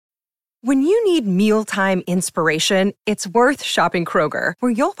When you need mealtime inspiration, it's worth shopping Kroger,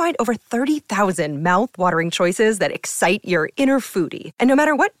 where you'll find over 30,000 mouth-watering choices that excite your inner foodie. And no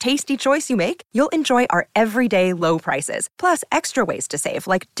matter what tasty choice you make, you'll enjoy our everyday low prices, plus extra ways to save,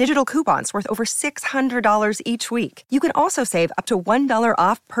 like digital coupons worth over $600 each week. You can also save up to $1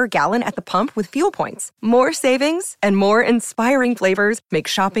 off per gallon at the pump with fuel points. More savings and more inspiring flavors make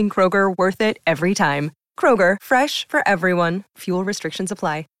shopping Kroger worth it every time. Kroger, fresh for everyone. Fuel restrictions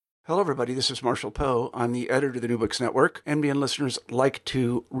apply. Hello, everybody. This is Marshall Poe. I'm the editor of the New Books Network. NBN listeners like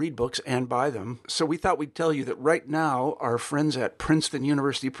to read books and buy them. So we thought we'd tell you that right now, our friends at Princeton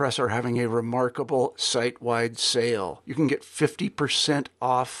University Press are having a remarkable site-wide sale. You can get 50%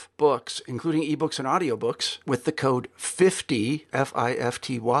 off books, including ebooks and audiobooks, with the code 50,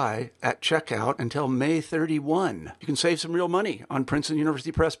 F-I-F-T-Y, at checkout until May 31. You can save some real money on Princeton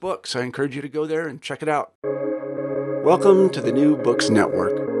University Press books. I encourage you to go there and check it out. Welcome to the New Books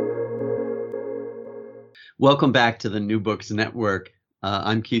Network. Welcome back to the New Books Network.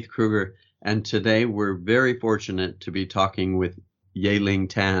 I'm Keith Kruger, and today we're very fortunate to be talking with Yeling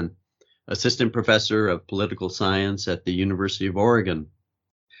Tan, Assistant Professor of Political Science at the University of Oregon.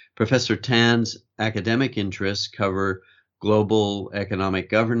 Professor Tan's academic interests cover global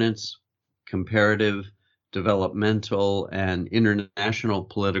economic governance, comparative, developmental, and international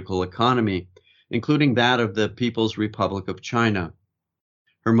political economy, including that of the People's Republic of China.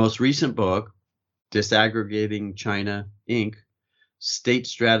 Her most recent book, Disaggregating China, Inc., State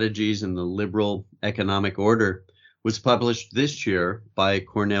Strategies in the Liberal Economic Order, was published this year by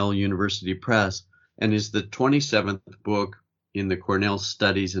Cornell University Press and is the 27th book in the Cornell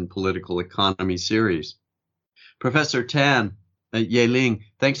Studies in Political Economy series. Professor Tan, Yeling,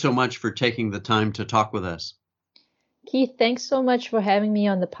 thanks so much for taking the time to talk with us. Keith, thanks so much for having me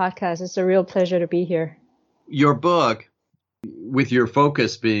on the podcast. It's a real pleasure to be here. Your book, with your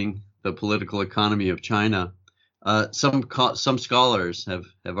focus being the political economy of China, some scholars have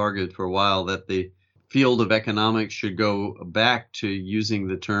argued for a while that the field of economics should go back to using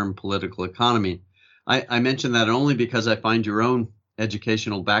the term political economy. I mention that only because I find your own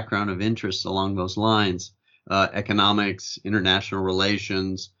educational background of interest along those lines, economics, international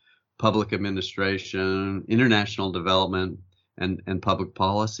relations, public administration, international development, and public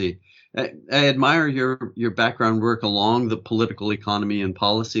policy. I admire your background work along the political economy and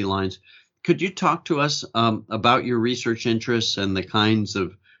policy lines. Could you talk to us about your research interests and the kinds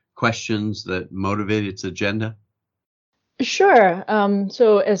of questions that motivate its agenda? Sure.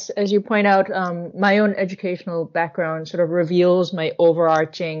 So as you point out, my own educational background sort of reveals my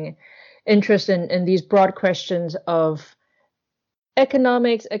overarching interest in these broad questions of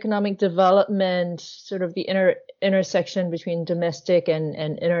economics, economic development, sort of the intersection between domestic and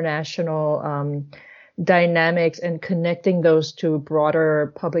international dynamics, and connecting those to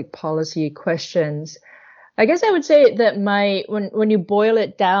broader public policy questions. I guess I would say that when you boil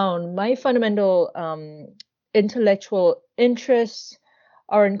it down, my fundamental intellectual interests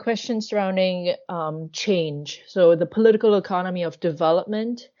are in questions surrounding change. So the political economy of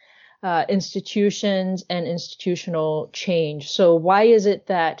development, institutions, and institutional change. So why is it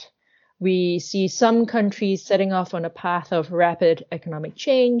that we see some countries setting off on a path of rapid economic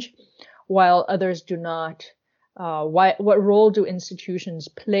change while others do not? What role do institutions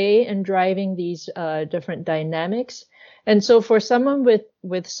play in driving these different dynamics? And so for someone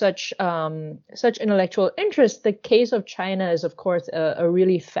with such intellectual interest, the case of China is, of course, a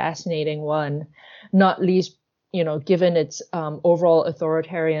really fascinating one, not least given its overall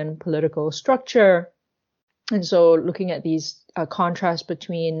authoritarian political structure. And so looking at these contrasts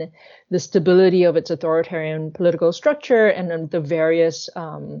between the stability of its authoritarian political structure and then the various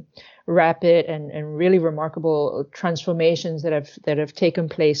rapid and really remarkable transformations that have taken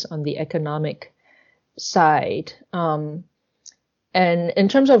place on the economic side. And in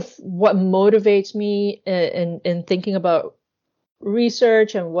terms of what motivates me in thinking about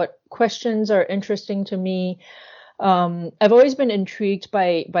research and what questions are interesting to me, I've always been intrigued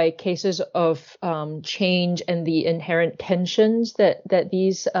by cases of change and the inherent tensions that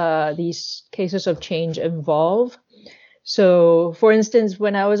these cases of change involve. So, for instance,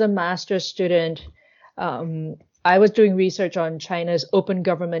 when I was a master's student, I was doing research on China's open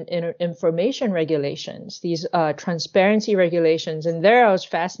government information regulations, these transparency regulations, and there I was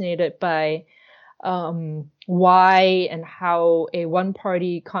fascinated by why and how a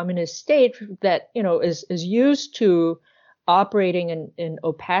one-party communist state that is used to operating in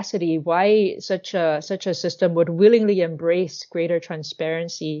opacity, why such a system would willingly embrace greater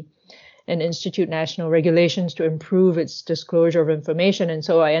transparency and institute national regulations to improve its disclosure of information. And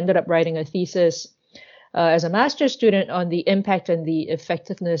so I ended up writing a thesis as a master's student on the impact and the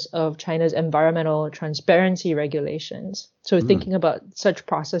effectiveness of China's environmental transparency regulations. So thinking about such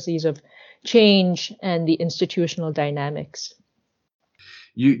processes of change and the institutional dynamics.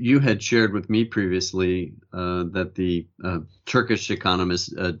 You had shared with me previously that the Turkish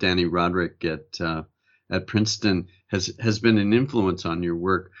economist Dani Rodrik at Princeton has been an influence on your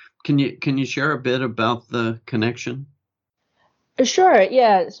work. Can you share a bit about the connection? Sure.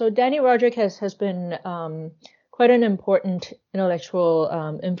 Yeah. So Dani Rodrik has been quite an important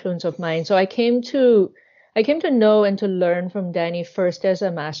intellectual influence of mine. So I came to know and to learn from Dani first as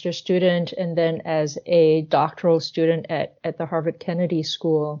a master's student and then as a doctoral student at the Harvard Kennedy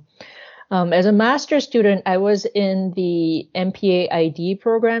School. As a master's student, I was in the MPA ID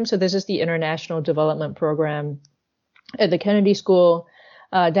program. So this is the International Development Program at the Kennedy School.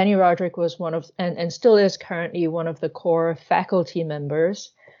 Dani Rodrik was one of, and still is currently one of the core faculty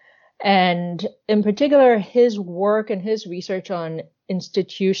members. And in particular, his work and his research on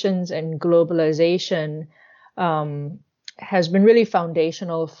institutions and globalization has been really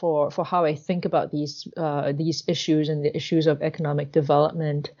foundational for how I think about these issues and the issues of economic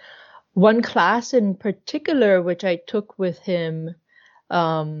development. One class in particular, which I took with him,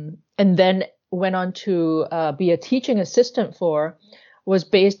 and then went on to be a teaching assistant for, was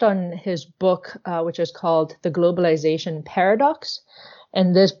based on his book, which is called The Globalization Paradox.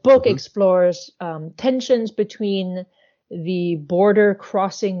 And this book explores tensions between the border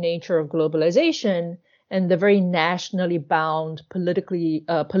crossing nature of globalization and the very nationally bound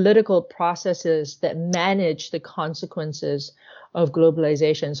political processes that manage the consequences of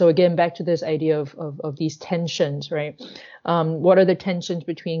globalization. So again, back to this idea of these tensions, right? What are the tensions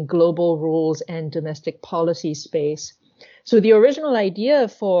between global rules and domestic policy space? So the original idea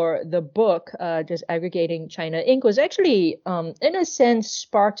for the book, Disaggregating China Inc., was actually, in a sense,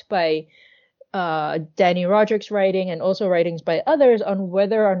 sparked by Dani Rodrik's writing and also writings by others on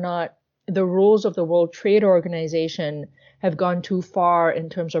whether or not the rules of the World Trade Organization have gone too far in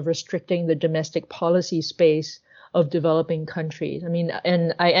terms of restricting the domestic policy space of developing countries. I mean,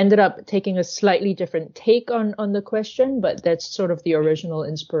 and I ended up taking a slightly different take on the question, but that's sort of the original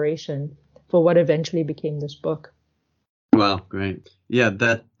inspiration for what eventually became this book. Wow, great. Yeah,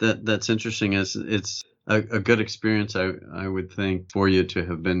 that's interesting. It's a good experience, I would think, for you to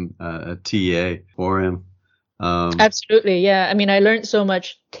have been a TA for him. Absolutely, yeah. I mean, I learned so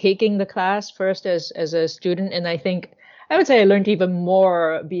much taking the class first as a student, and I would say I learned even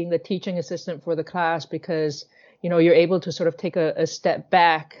more being the teaching assistant for the class because, you're able to sort of take a step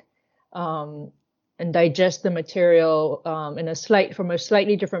back and digest the material from a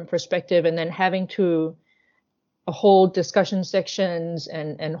slightly different perspective, and then having to hold discussion sections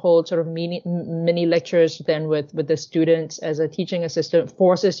and hold sort of mini lectures then with the students as a teaching assistant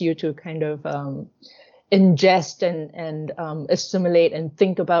forces you to kind of ingest and assimilate and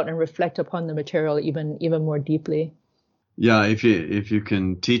think about and reflect upon the material even more deeply. Yeah, if you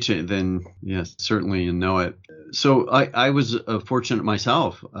can teach it, then yes, certainly you know it. So I was fortunate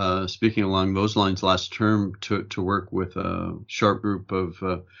myself, speaking along those lines last term, to work with a sharp group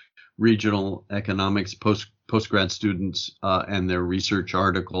of regional economics postgrad students and their research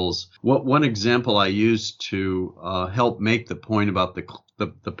articles. One example I used to help make the point about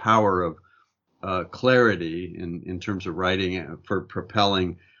the power of clarity in terms of writing for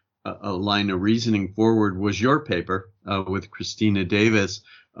propelling a line of reasoning forward was your paper with Christina Davis,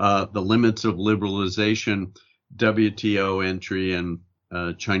 The Limits of Liberalization, WTO Entry, and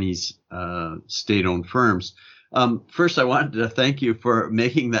Chinese State-Owned Firms. First, I wanted to thank you for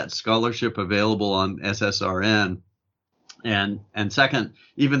making that scholarship available on SSRN. And second,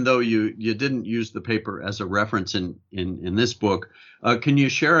 even though you didn't use the paper as a reference in this book, can you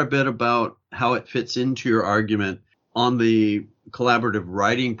share a bit about how it fits into your argument on the collaborative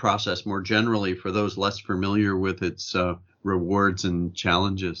writing process more generally for those less familiar with its rewards and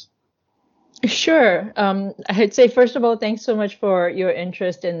challenges? Sure. I'd say, first of all, thanks so much for your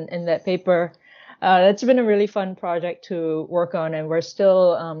interest in that paper. That's been a really fun project to work on, and we're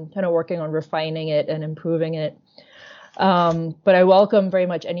still kind of working on refining it and improving it. But I welcome very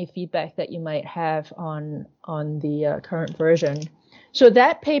much any feedback that you might have on the current version. So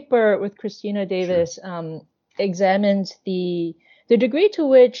that paper with Christina Davis examines the degree to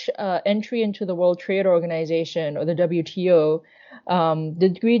which entry into the World Trade Organization, or the WTO, the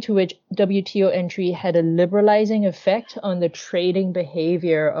degree to which WTO entry had a liberalizing effect on the trading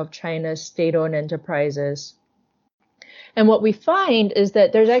behavior of China's state-owned enterprises. And what we find is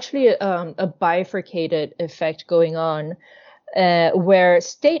that there's actually a bifurcated effect going on where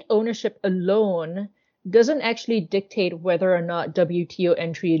state ownership alone doesn't actually dictate whether or not WTO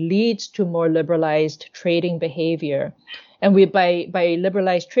entry leads to more liberalized trading behavior. And by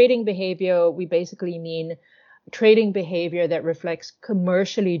liberalized trading behavior, we basically mean trading behavior that reflects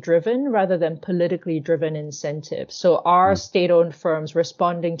commercially driven rather than politically driven incentives. So are state-owned firms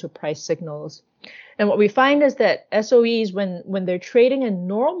responding to price signals? And what we find is that SOEs, when they're trading in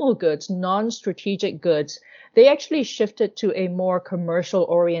normal goods, non-strategic goods, they actually shifted to a more commercial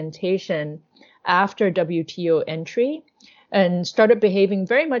orientation after WTO entry and started behaving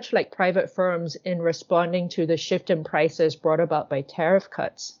very much like private firms in responding to the shift in prices brought about by tariff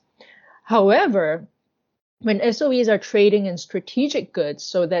cuts. However, when SOEs are trading in strategic goods,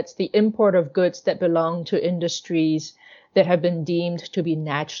 so that's the import of goods that belong to industries that have been deemed to be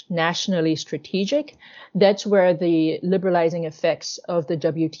nationally strategic, that's where the liberalizing effects of the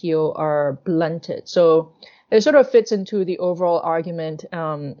WTO are blunted. So it sort of fits into the overall argument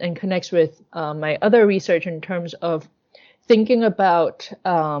and connects with my other research in terms of thinking about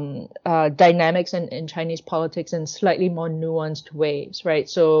dynamics in Chinese politics in slightly more nuanced ways, right?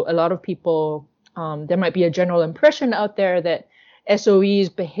 So a lot of people, there might be a general impression out there that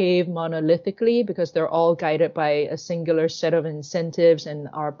SOEs behave monolithically because they're all guided by a singular set of incentives and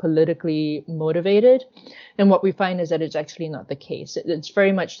are politically motivated. And what we find is that it's actually not the case. It's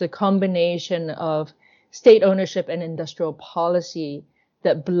very much the combination of state ownership and industrial policy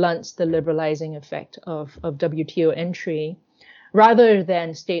that blunts the liberalizing effect of WTO entry rather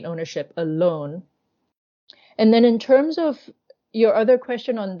than state ownership alone. And then in terms of your other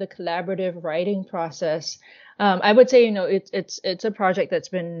question on the collaborative writing process, I would say, it's a project that's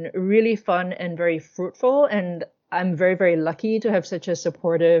been really fun and very fruitful. And I'm very, very lucky to have such a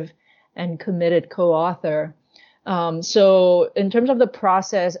supportive and committed co-author. So in terms of the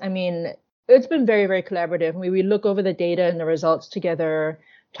process, I mean, it's been very, very collaborative. We look over the data and the results together,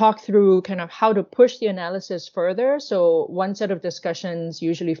 talk through kind of how to push the analysis further. So one set of discussions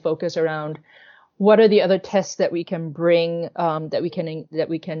usually focus around what are the other tests that we can bring, that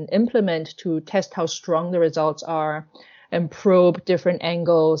we can implement to test how strong the results are and probe different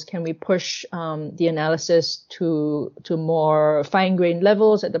angles? Can we push the analysis to more fine-grained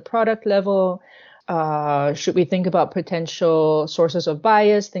levels at the product level? Should we think about potential sources of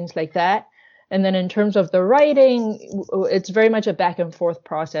bias, things like that? And then in terms of the writing, it's very much a back and forth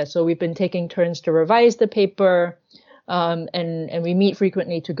process. So we've been taking turns to revise the paper, and we meet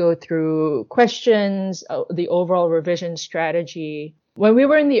frequently to go through questions, the overall revision strategy. When we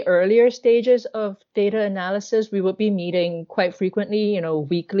were in the earlier stages of data analysis, we would be meeting quite frequently,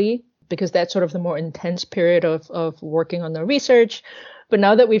 weekly, because that's sort of the more intense period of working on the research. But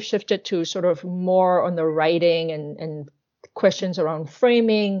now that we've shifted to sort of more on the writing and questions around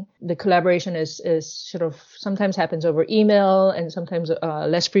framing, the collaboration is sort of sometimes happens over email and sometimes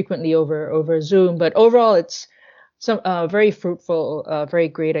less frequently over Zoom. But overall, it's some very fruitful, very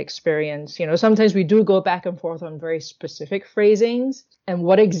great experience. Sometimes we do go back and forth on very specific phrasings and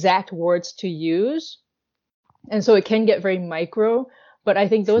what exact words to use. And so it can get very micro. But I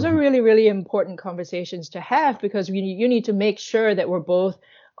think those are really, really important conversations to have, because you need to make sure that we're both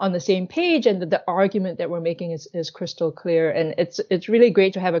on the same page and that the argument that we're making is crystal clear. And it's really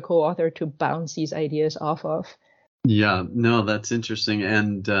great to have a co-author to bounce these ideas off of. Yeah, no, that's interesting.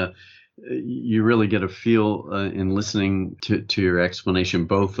 And you really get a feel in listening to your explanation,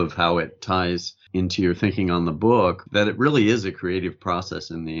 both of how it ties into your thinking on the book, that it really is a creative process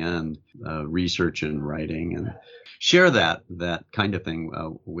in the end, research and writing, and share that kind of thing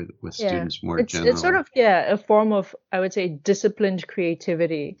with students more generally. It's sort of, a form of, I would say, disciplined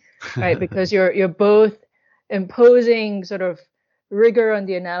creativity, right? Because you're both imposing sort of rigor on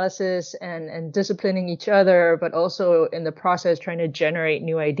the analysis and disciplining each other, but also in the process trying to generate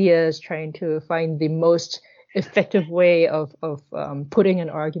new ideas, trying to find the most effective way of putting an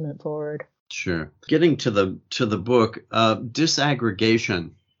argument forward. Sure. Getting to the book,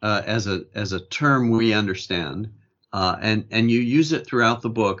 disaggregation as a term we understand, and you use it throughout the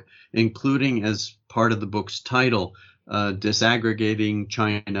book, including as part of the book's title, Disaggregating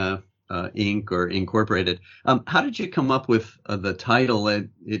China Inc. or Incorporated. How did you come up with the title? It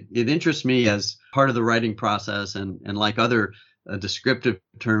interests me as part of the writing process, and like other descriptive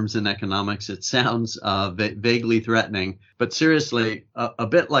terms in economics, it sounds vaguely threatening, but seriously, a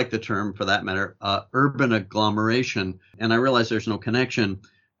bit like the term, for that matter, urban agglomeration. And I realize there's no connection,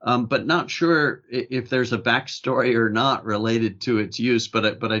 but not sure if there's a backstory or not related to its use,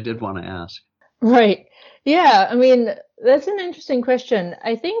 but I did want to ask. Right. Yeah. I mean, that's an interesting question.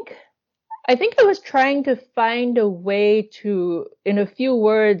 I think I was trying to find a way to, in a few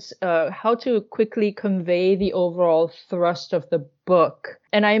words, how to quickly convey the overall thrust of the book.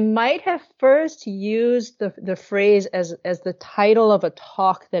 And I might have first used the phrase as the title of a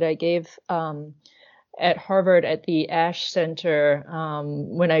talk that I gave at Harvard at the Ash Center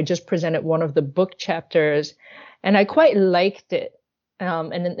when I just presented one of the book chapters. And I quite liked it.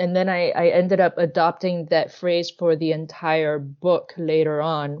 And then I ended up adopting that phrase for the entire book later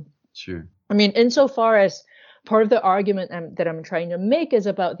on. Sure. I mean, insofar as part of the argument that I'm trying to make is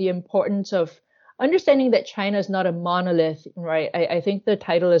about the importance of understanding that China is not a monolith, right? I think the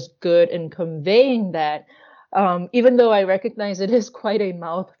title is good in conveying that, even though I recognize it is quite a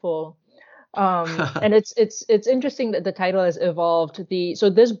mouthful. And it's interesting that the title has evolved. So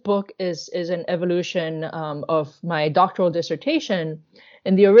this book is an evolution of my doctoral dissertation,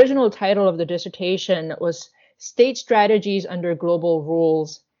 and the original title of the dissertation was State Strategies Under Global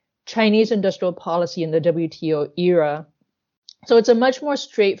Rules, Chinese Industrial Policy in the WTO Era. So it's a much more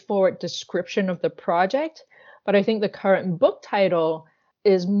straightforward description of the project, but I think the current book title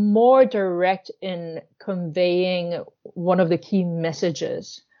is more direct in conveying one of the key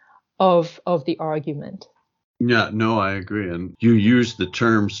messages of the argument. Yeah, no, I agree. And you use the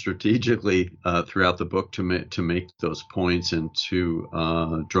term strategically throughout the book to make those points and to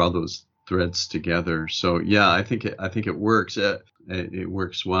draw those threads together. So yeah, I think it works. It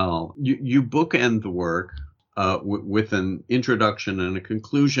works well. You bookend the work with an introduction and a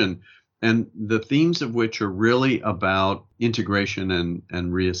conclusion, and the themes of which are really about integration and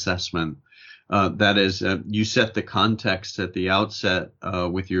reassessment. That is, you set the context at the outset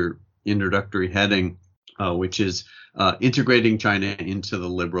with your introductory heading, which is integrating China into the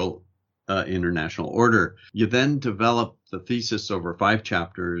liberal international order. You then develop the thesis over 5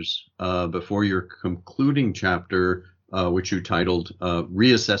 chapters before your concluding chapter, which you titled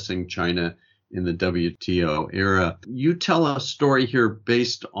Reassessing China in the WTO Era. You tell a story here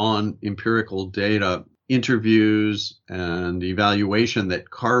based on empirical data, interviews, and evaluation that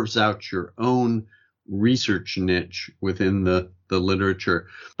carves out your own research niche within the literature.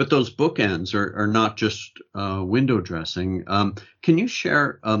 But those bookends are not just window dressing. Can you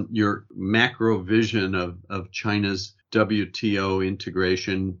share your macro vision of China's WTO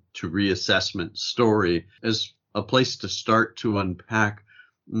integration to reassessment story as a place to start to unpack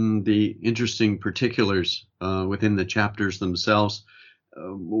the interesting particulars within the chapters themselves?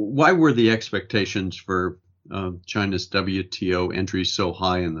 Why were the expectations for China's WTO entry so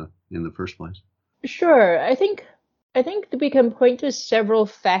high in the first place? Sure. I think we can point to several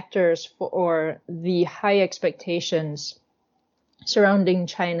factors for the high expectations surrounding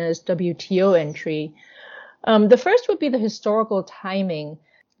China's WTO entry. The first would be the historical timing.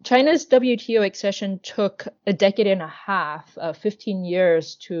 China's WTO accession took a decade and a half, 15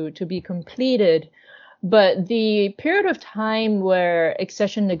 years to be completed. But the period of time where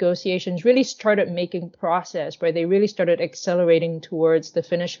accession negotiations really started making progress, where they really started accelerating towards the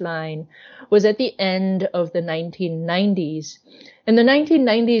finish line, was at the end of the 1990s. In the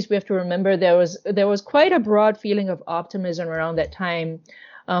 1990s, we have to remember there was quite a broad feeling of optimism around that time,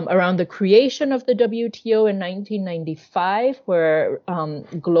 around the creation of the WTO in 1995, where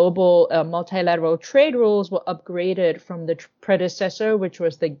global multilateral trade rules were upgraded from the predecessor, which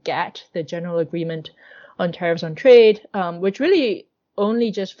was the GATT, the General Agreement on Tariffs on Trade, which really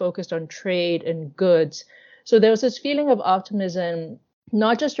only just focused on trade and goods. So there was this feeling of optimism,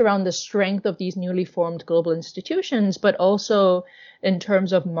 not just around the strength of these newly formed global institutions, but also in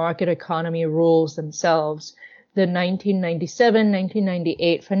terms of market economy rules themselves. The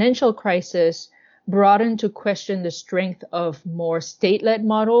 1997-1998 financial crisis brought into question the strength of more state-led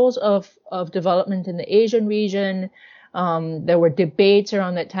models of development in the Asian region. There were debates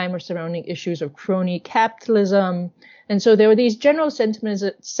around that time surrounding issues of crony capitalism. And so there were these general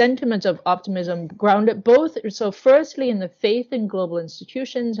sentiments of optimism grounded both, so firstly in the faith in global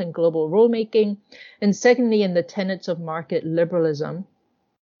institutions and global rulemaking, and secondly in the tenets of market liberalism.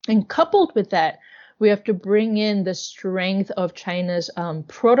 And coupled with that, we have to bring in the strength of China's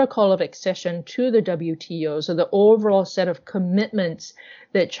protocol of accession to the WTO. So the overall set of commitments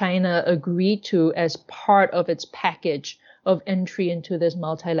that China agreed to as part of its package of entry into this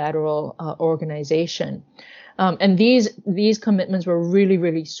multilateral organization. And these commitments were really,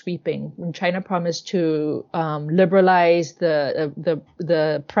 really sweeping. When China promised to liberalize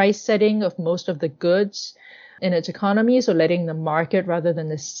the price setting of most of the goods in its economy, so letting the market rather than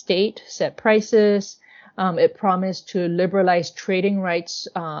the state set prices. It promised to liberalize trading rights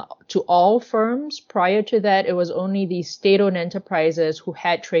to all firms. Prior to that, it was only the state-owned enterprises who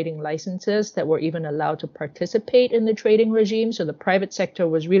had trading licenses that were even allowed to participate in the trading regime. So the private sector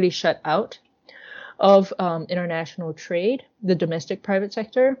was really shut out. of international trade, the domestic private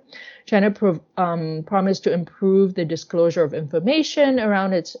sector. China promised to improve the disclosure of information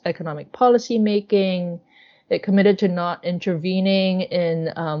around its economic policy making. It committed to not intervening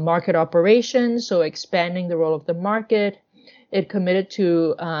in market operations, so expanding the role of the market. It committed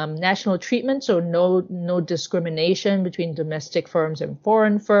to national treatment, so no discrimination between domestic firms and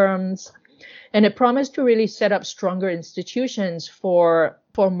foreign firms. And it promised to really set up stronger institutions for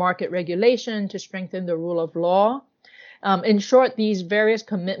market regulation to strengthen the rule of law. In short, these various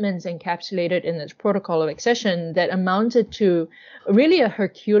commitments encapsulated in its protocol of accession that amounted to really a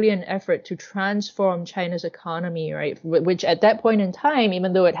Herculean effort to transform China's economy, right? Which at that point in time,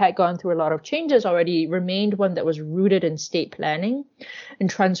 even though it had gone through a lot of changes already, remained one that was rooted in state planning, and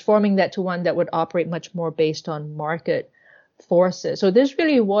transforming that to one that would operate much more based on market forces. So this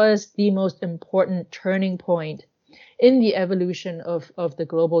really was the most important turning point in the evolution of the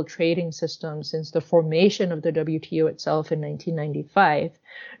global trading system since the formation of the WTO itself in 1995.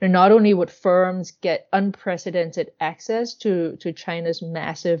 And not only would firms get unprecedented access to China's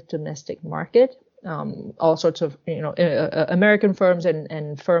massive domestic market, all sorts of American firms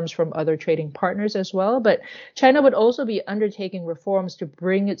and firms from other trading partners as well, but China would also be undertaking reforms to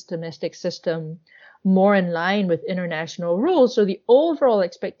bring its domestic system more in line with international rules. So the overall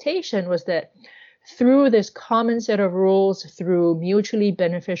expectation was that through this common set of rules, through mutually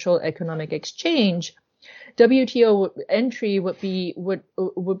beneficial economic exchange, WTO entry would be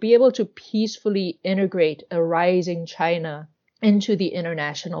able to peacefully integrate a rising China into the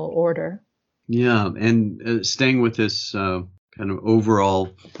international order. Yeah, and staying with this kind of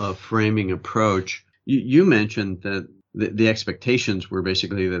overall framing approach, you mentioned that the expectations were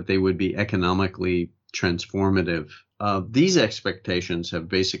basically that they would be economically transformative. These expectations have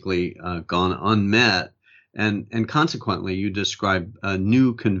basically gone unmet, and consequently, you describe a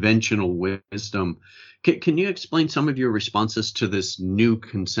new conventional wisdom. Can you explain some of your responses to this new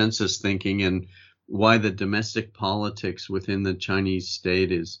consensus thinking and why the domestic politics within the Chinese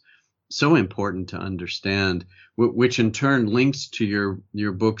state is so important to understand, which in turn links to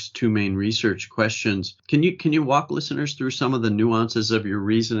your book's two main research questions? Can you walk listeners through some of the nuances of your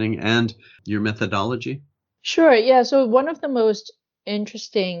reasoning and your methodology? Sure. Yeah. So one of the most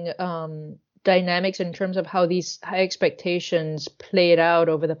interesting dynamics in terms of how these high expectations played out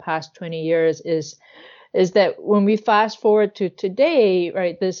over the past 20 years is that when we fast forward to today,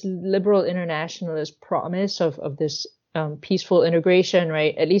 right, this liberal internationalist promise of this peaceful integration,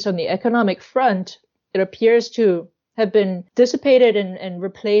 right, at least on the economic front, it appears to have been dissipated and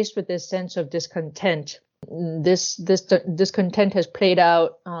replaced with this sense of discontent. This discontent has played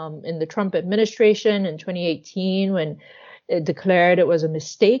out in the Trump administration in 2018 when it declared it was a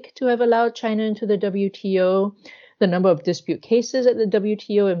mistake to have allowed China into the WTO. The number of dispute cases at the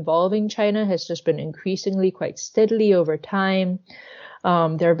WTO involving China has just been increasingly quite steadily over time.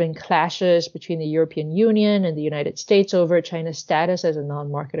 There have been clashes between the European Union and the United States over China's status as a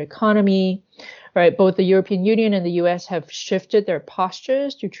non-market economy. Right, both the European Union and the U.S. have shifted their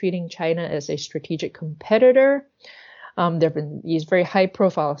postures to treating China as a strategic competitor. There have been these very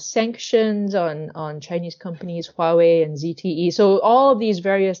high-profile sanctions on Chinese companies, Huawei and ZTE. So all of these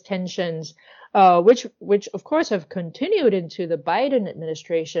various tensions, which of course have continued into the Biden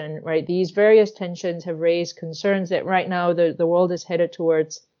administration, right? These various tensions have raised concerns that right now the world is headed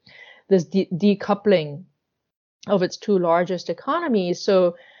towards this decoupling of its two largest economies.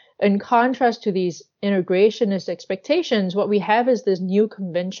 So in contrast to these integrationist expectations, what we have is this new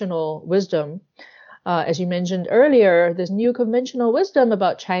conventional wisdom. As you mentioned earlier, this new conventional wisdom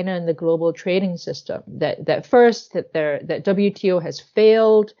about China and the global trading system, that WTO has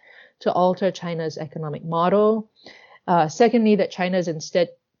failed to alter China's economic model. Secondly, that China is instead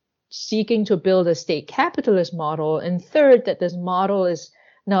seeking to build a state capitalist model. And third, that this model is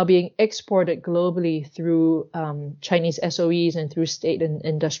now being exported globally through Chinese SOEs and through state and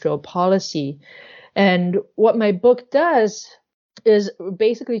industrial policy. And what my book does is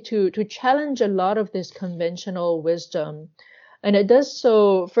basically to challenge a lot of this conventional wisdom. And it does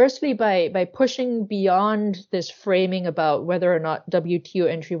so firstly by pushing beyond this framing about whether or not WTO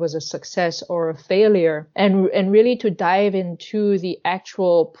entry was a success or a failure, and really to dive into the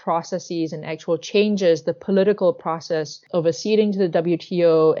actual processes and actual changes, the political process of acceding to the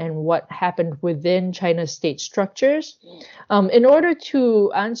WTO and what happened within China's state structures, in order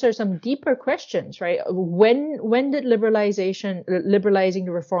to answer some deeper questions, right? When did liberalizing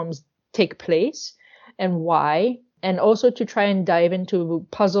the reforms take place, and why? And also to try and dive into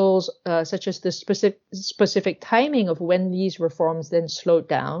puzzles such as the specific timing of when these reforms then slowed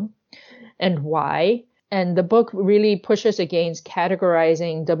down and why. And the book really pushes against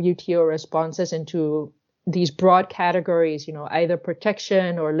categorizing WTO responses into these broad categories, either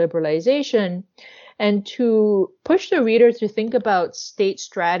protection or liberalization, and to push the reader to think about state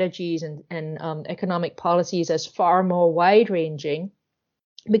strategies and economic policies as far more wide-ranging,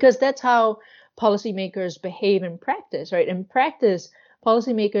 because that's how policymakers behave in practice, right? In practice,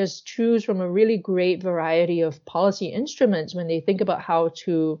 policymakers choose from a really great variety of policy instruments when they think about how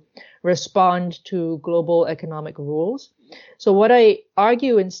to respond to global economic rules. So what I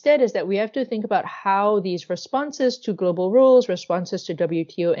argue instead is that we have to think about how these responses to global rules, responses to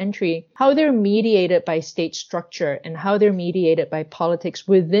WTO entry, how they're mediated by state structure and how they're mediated by politics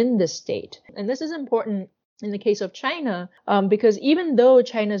within the state. And this is important in the case of China, because even though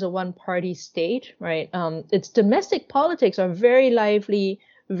China is a one-party state, right, its domestic politics are very lively,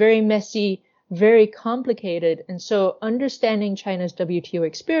 very messy, very complicated. And so understanding China's WTO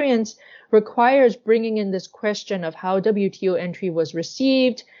experience requires bringing in this question of how WTO entry was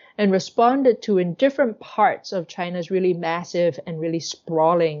received and responded to in different parts of China's really massive and really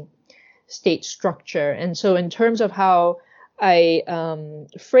sprawling state structure. And so in terms of how I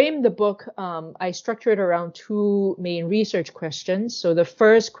framed the book, I structured it around two main research questions. So the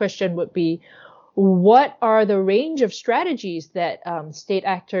first question would be, what are the range of strategies that state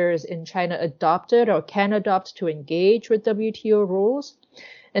actors in China adopted or can adopt to engage with WTO rules?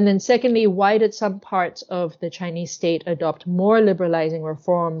 And then secondly, why did some parts of the Chinese state adopt more liberalizing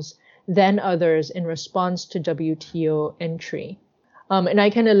reforms than others in response to WTO entry? And I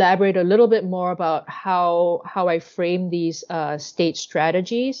can elaborate a little bit more about how I frame these state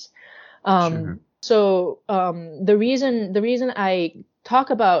strategies. Sure. So the reason I talk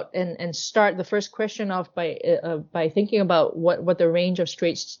about and start the first question off by thinking about what the range of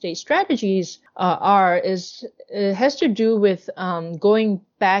state strategies is it has to do with going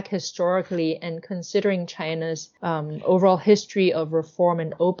back historically and considering China's overall history of reform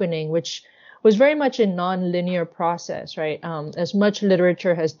and opening, which was very much a non-linear process, right? As much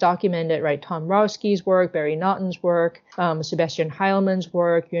literature has documented, right? Tom Rowski's work, Barry Naughton's work, Sebastian Heilmann's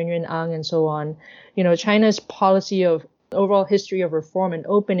work, Yuanyuan Ang, and so on. China's policy of overall history of reform and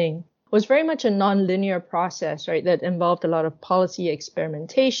opening was very much a non-linear process, right? That involved a lot of policy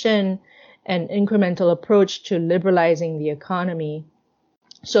experimentation and incremental approach to liberalizing the economy.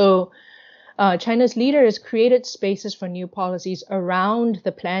 So China's leaders created spaces for new policies around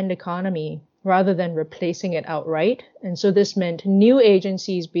the planned economy rather than replacing it outright. And so this meant new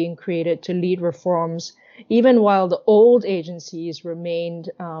agencies being created to lead reforms, even while the old agencies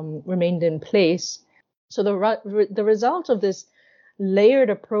remained in place. So the result of this layered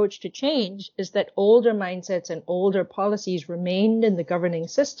approach to change is that older mindsets and older policies remained in the governing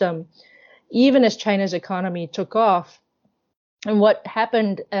system, even as China's economy took off. And what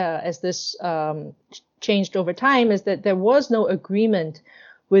happened as this changed over time is that there was no agreement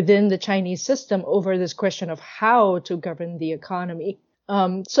within the Chinese system over this question of how to govern the economy.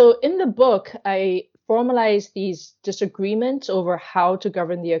 So in the book, I formalized these disagreements over how to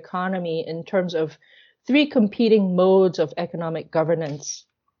govern the economy in terms of three competing modes of economic governance.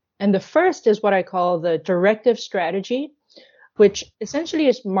 And the first is what I call the directive strategy, which essentially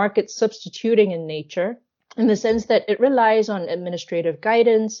is market substituting in nature, in the sense that it relies on administrative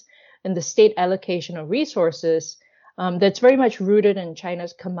guidance and the state allocation of resources that's very much rooted in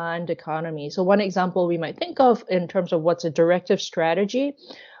China's command economy. So one example we might think of in terms of what's a directive strategy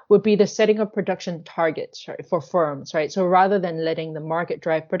would be the setting of production targets, right, for firms, right? So rather than letting the market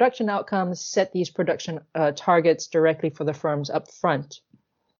drive production outcomes, set these production targets directly for the firms up front.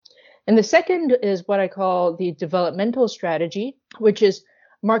 And the second is what I call the developmental strategy, which is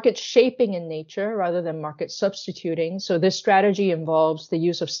market shaping in nature rather than market substituting. So this strategy involves the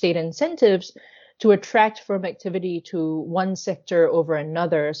use of state incentives to attract firm activity to one sector over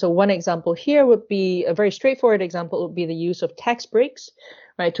another. So one example here would be, a very straightforward example would be the use of tax breaks,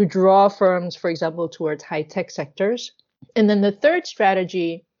 right, to draw firms, for example, towards high-tech sectors. And then the third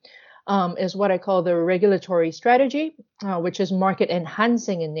strategy is what I call the regulatory strategy, which is market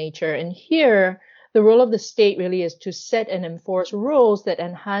enhancing in nature. And here, the role of the state really is to set and enforce rules that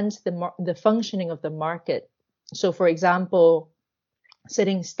enhance the functioning of the market. So, for example,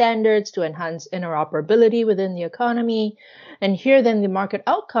 setting standards to enhance interoperability within the economy. And here, then, the market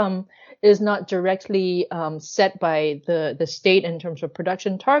outcome is not directly set by the state in terms of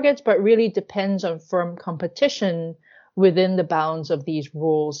production targets, but really depends on firm competition within the bounds of these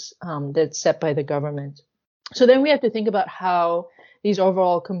rules that's set by the government. So then we have to think about how these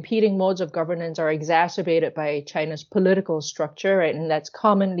overall competing modes of governance are exacerbated by China's political structure, right? And that's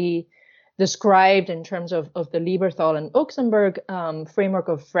commonly described in terms of the Lieberthal and Oxenberg framework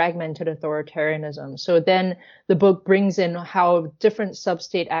of fragmented authoritarianism. So then the book brings in how different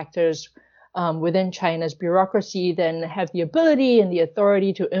sub-state actors within China's bureaucracy then have the ability and the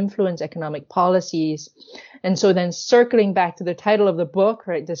authority to influence economic policies. And so then circling back to the title of the book,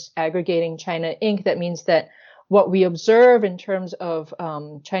 right, Disaggregating China Inc., that means that what we observe in terms of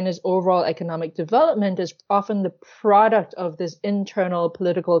China's overall economic development is often the product of this internal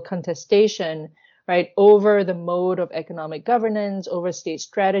political contestation, right, over the mode of economic governance, over state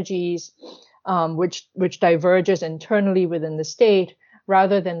strategies, which diverges internally within the state,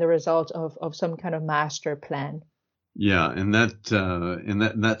 rather than the result of some kind of master plan. Yeah, and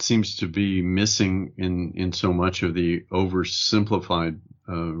that seems to be missing in so much of the oversimplified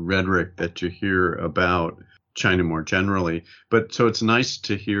rhetoric that you hear about China more generally. But so it's nice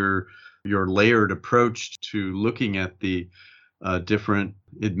to hear your layered approach to looking at the different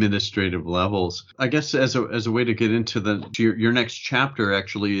administrative levels. I guess as a way to get into your next chapter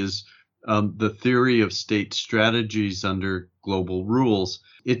actually is the theory of state strategies under global rules.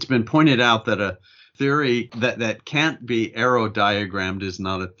 It's been pointed out that a theory that can't be aerodiagrammed is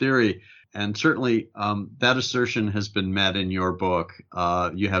not a theory. And certainly that assertion has been met in your book.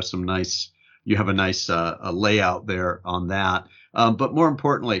 You have a nice layout there on that. But more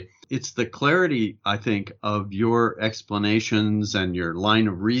importantly, it's the clarity, I think, of your explanations and your line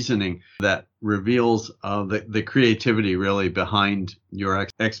of reasoning that reveals the creativity really behind your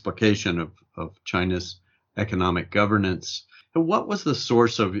explication of China's economic governance. And what was the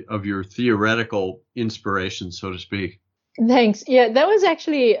source of your theoretical inspiration, so to speak? Thanks. Yeah, that was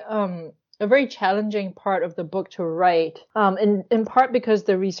actually a very challenging part of the book to write, in part because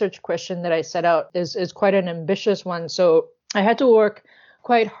the research question that I set out is quite an ambitious one. So I had to work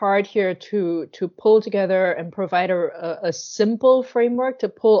quite hard here to pull together and provide a simple framework to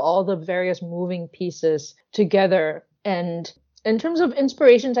pull all the various moving pieces together. And in terms of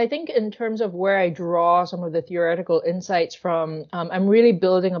inspirations, I think in terms of where I draw some of the theoretical insights from, I'm really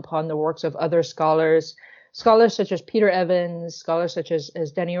building upon the works of other scholars such as Peter Evans, scholars such as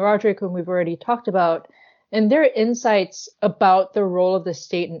Danny Roderick, whom we've already talked about, and their insights about the role of the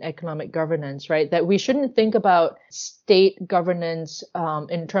state in economic governance, right? That we shouldn't think about state governance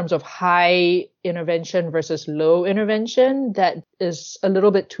in terms of high intervention versus low intervention. That is a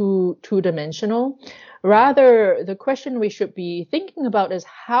little bit too two-dimensional. Rather, the question we should be thinking about is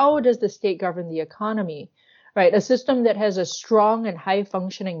how does the state govern the economy, right? A system that has a strong and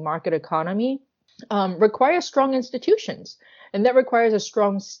high-functioning market economy requires strong institutions, and that requires a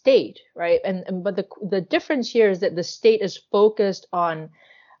strong state, right? But the difference here is that the state is focused on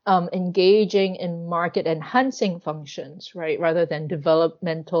engaging in market enhancing functions, right, rather than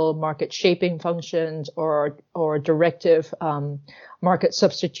developmental market shaping functions or directive market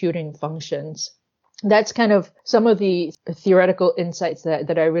substituting functions. That's kind of some of the theoretical insights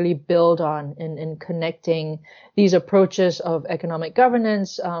that I really build on in connecting these approaches of economic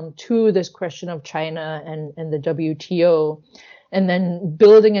governance to this question of China and the WTO. And then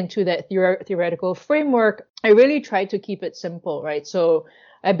building into that theoretical framework, I really tried to keep it simple, right? So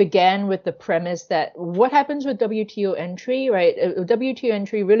I began with the premise that what happens with WTO entry, right? WTO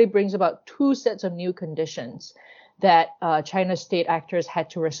entry really brings about two sets of new conditions that China's state actors had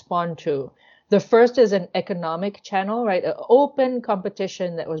to respond to. The first is an economic channel, right? An open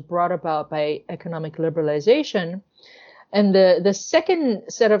competition that was brought about by economic liberalization. And the second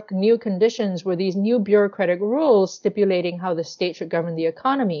set of new conditions were these new bureaucratic rules stipulating how the state should govern the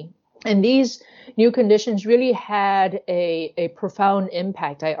economy. And these new conditions really had a profound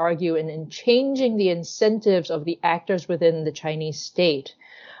impact, I argue, in changing the incentives of the actors within the Chinese state,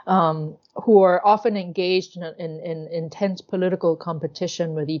 who are often engaged in intense political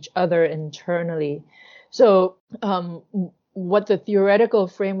competition with each other internally. So what the theoretical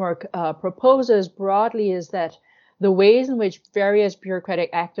framework proposes broadly is that the ways in which various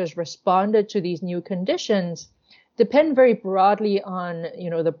bureaucratic actors responded to these new conditions depend very broadly on,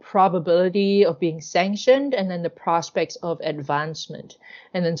 the probability of being sanctioned and then the prospects of advancement.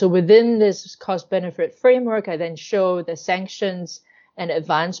 And then so within this cost-benefit framework, I then show the sanctions and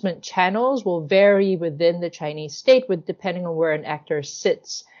advancement channels will vary within the Chinese state depending on where an actor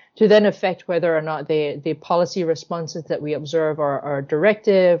sits, to then affect whether or not the policy responses that we observe are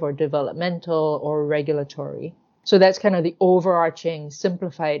directive or developmental or regulatory. So that's kind of the overarching,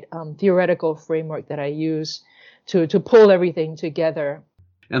 simplified theoretical framework that I use to pull everything together.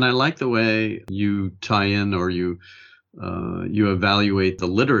 And I like the way you tie in or you evaluate the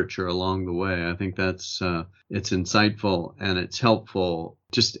literature along the way. I think that's it's insightful and it's helpful.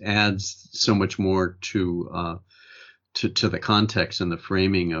 Just adds so much more to the context and the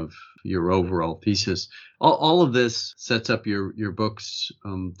framing of your overall thesis. All of this sets up your book's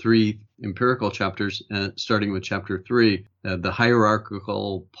 3 empirical chapters, starting with chapter 3, the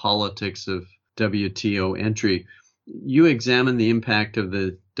hierarchical politics of WTO entry. You examine the impact of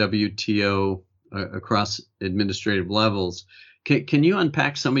the WTO across administrative levels. Can you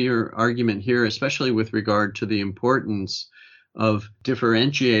unpack some of your argument here, especially with regard to the importance of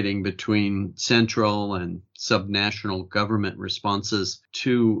differentiating between central and subnational government responses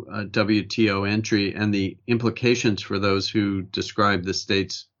to WTO entry and the implications for those who describe the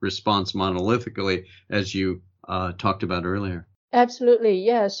state's response monolithically, as you talked about earlier? Absolutely,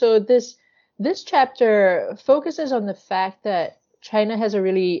 yeah. So this chapter focuses on the fact that China has a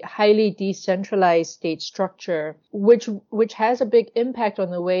really highly decentralized state structure, which has a big impact on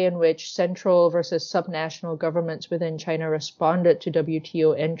the way in which central versus subnational governments within China responded to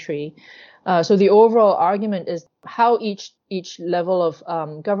WTO entry. So the overall argument is how each level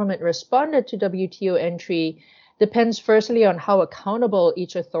of government responded to WTO entry depends firstly on how accountable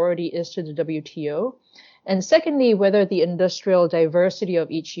each authority is to the WTO. And secondly, whether the industrial diversity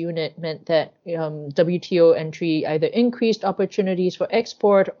of each unit meant that WTO entry either increased opportunities for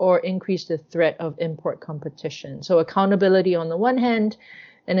export or increased the threat of import competition. So accountability on the one hand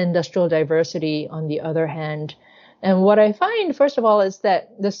and industrial diversity on the other hand. And what I find, first of all, is that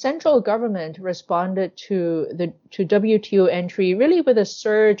the central government responded to WTO entry really with a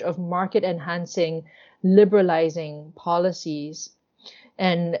surge of market-enhancing, liberalizing policies.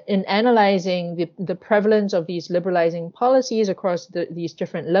 And in analyzing the prevalence of these liberalizing policies across these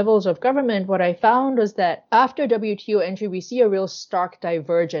different levels of government, what I found was that after WTO entry, we see a real stark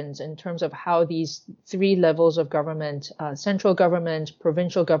divergence in terms of how these 3 levels of government, central government,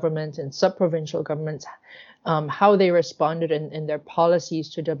 provincial government, and sub-provincial governments, how they responded in their policies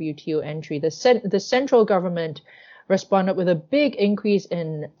to WTO entry. The central government responded with a big increase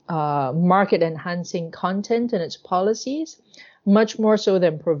in market-enhancing content in its policies, much more so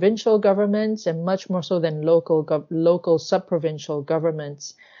than provincial governments and much more so than local sub-provincial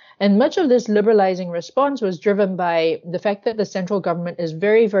governments. And much of this liberalizing response was driven by the fact that the central government is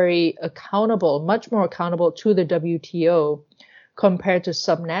very, very accountable, much more accountable to the WTO compared to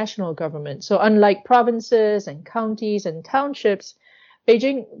subnational governments. So unlike provinces and counties and townships,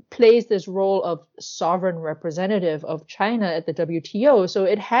 Beijing plays this role of sovereign representative of China at the WTO. So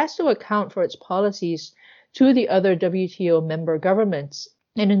it has to account for its policies to the other WTO member governments.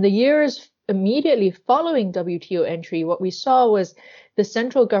 And in the years immediately following WTO entry, what we saw was the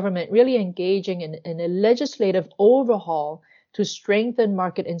central government really engaging in a legislative overhaul to strengthen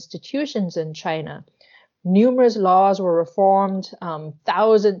market institutions in China. Numerous laws were reformed,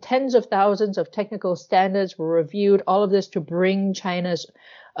 tens of thousands of technical standards were reviewed, all of this to bring China's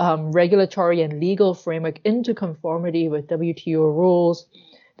regulatory and legal framework into conformity with WTO rules.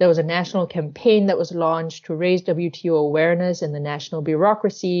 There was a national campaign that was launched to raise WTO awareness in the national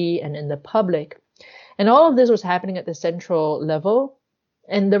bureaucracy and in the public. And all of this was happening at the central level.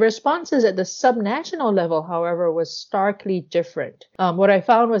 And the responses at the subnational level, however, was starkly different. What I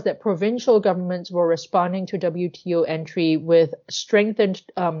found was that provincial governments were responding to WTO entry with strengthened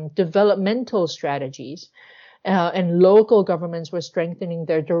developmental strategies. And local governments were strengthening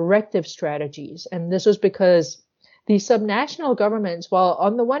their directive strategies. And this was because the subnational governments, while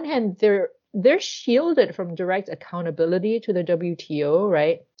on the one hand, they're shielded from direct accountability to the WTO,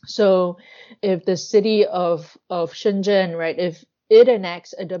 right? So if the city of Shenzhen, right, if it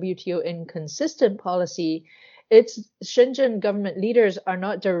enacts a WTO inconsistent policy, its Shenzhen government leaders are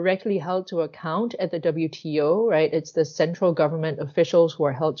not directly held to account at the WTO, right? It's the central government officials who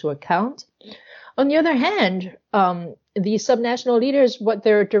are held to account. On the other hand, the subnational leaders, what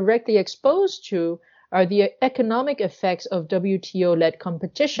they're directly exposed to are the economic effects of WTO-led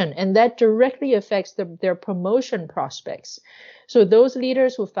competition, and that directly affects their promotion prospects. So those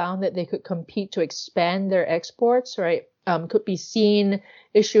leaders who found that they could compete to expand their exports, right, could be seen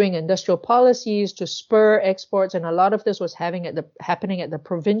issuing industrial policies to spur exports, and a lot of this was happening at the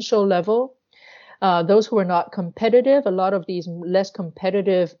provincial level. Those who were not competitive, a lot of these less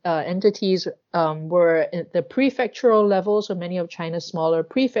competitive entities were at the prefectural level, so many of China's smaller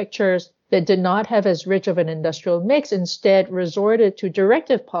prefectures that did not have as rich of an industrial mix instead resorted to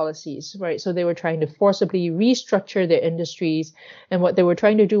directive policies, right? So they were trying to forcibly restructure their industries. And what they were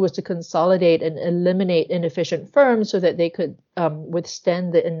trying to do was to consolidate and eliminate inefficient firms so that they could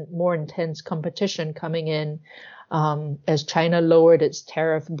withstand the more intense competition coming in as China lowered its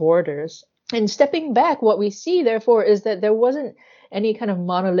tariff borders. And stepping back, what we see, therefore, is that there wasn't any kind of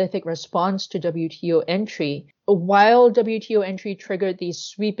monolithic response to WTO entry. While WTO entry triggered these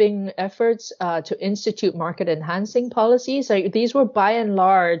sweeping efforts to institute market-enhancing policies, these were by and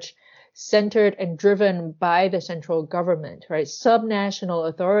large centered and driven by the central government, right? Subnational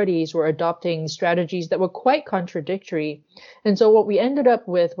authorities were adopting strategies that were quite contradictory. And so what we ended up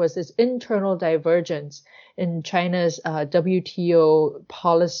with was this internal divergence in China's WTO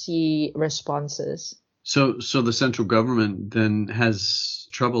policy responses. So the central government then has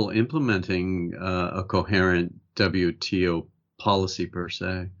trouble implementing a coherent WTO policy per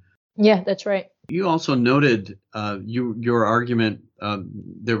se. Yeah, that's right. You also noted your argument,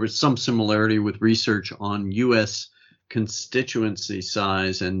 there was some similarity with research on U.S. constituency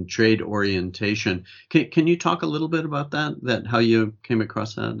size and trade orientation. Can you talk a little bit about that how you came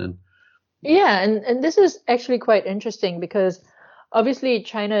across that? Yeah, and this is actually quite interesting because obviously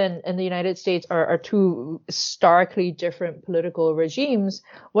China and the United States are two starkly different political regimes.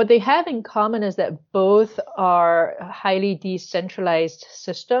 What they have in common is that both are highly decentralized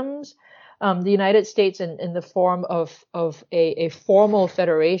systems. The United States in the form of a formal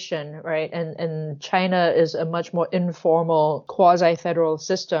federation, right? And China is a much more informal quasi-federal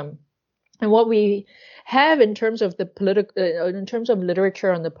system. And what we have in terms of in terms of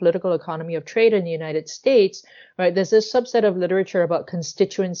literature on the political economy of trade in the United States, right? There's this subset of literature about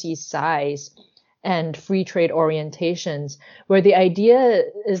constituency size and free trade orientations, where the idea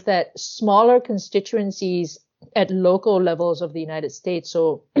is that smaller constituencies at local levels of the United States,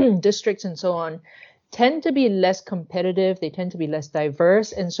 so districts and so on, tend to be less competitive, they tend to be less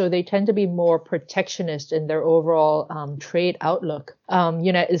diverse, and so they tend to be more protectionist in their overall trade outlook.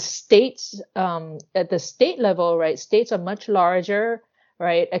 United States, at the state level, right, states are much larger,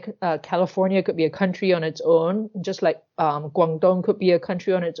 right? California could be a country on its own, just like Guangdong could be a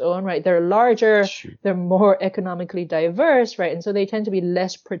country on its own, right? They're larger, they're more economically diverse, right? And so they tend to be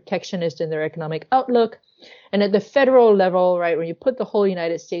less protectionist in their economic outlook. And at the federal level, right, when you put the whole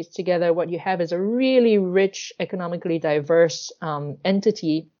United States together, what you have is a really rich, economically diverse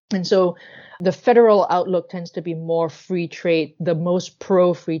entity. And so the federal outlook tends to be more free trade, the most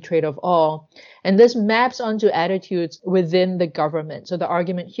pro-free trade of all. And this maps onto attitudes within the government. So the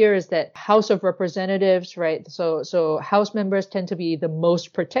argument here is that House of Representatives, right, so House members tend to be the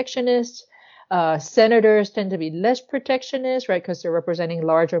most protectionist. Senators tend to be less protectionist, right, because they're representing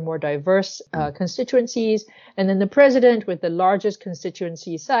larger, more diverse constituencies. And then the president, with the largest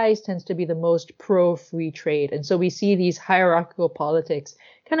constituency size, tends to be the most pro-free trade. And so we see these hierarchical politics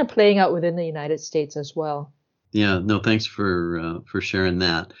kind of playing out within the United States as well. Yeah, no, thanks for sharing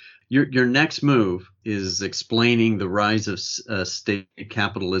that. Your next move is explaining the rise of state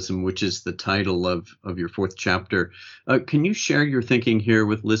capitalism, which is the title of your fourth chapter. Can you share your thinking here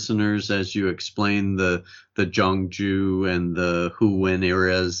with listeners as you explain the Zhongzhu and the Hu-Wen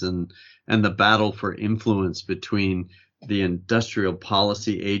eras and the battle for influence between the industrial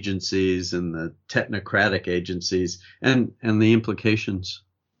policy agencies and the technocratic agencies and the implications?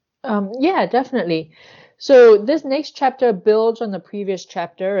 Yeah, definitely. So this next chapter builds on the previous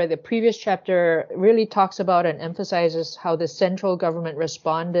chapter. The previous chapter really talks about and emphasizes how the central government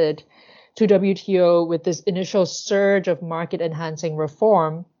responded to WTO with this initial surge of market-enhancing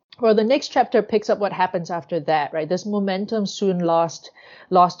reform. Well, the next chapter picks up what happens after that, right? This momentum soon lost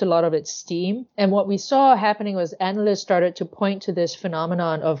a lot of its steam. And what we saw happening was analysts started to point to this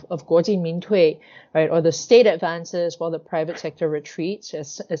phenomenon of 国进民退, right? Or the state advances while the private sector retreats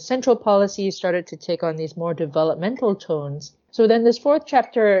as central policies started to take on these more developmental tones. So then this fourth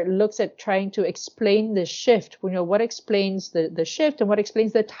chapter looks at trying to explain the shift, what explains the shift and what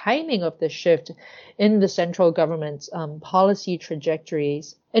explains the timing of the shift in the central government's policy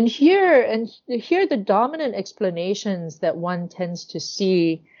trajectories. And here the dominant explanations that one tends to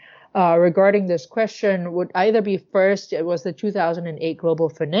see regarding this question would either be first, it was the 2008 global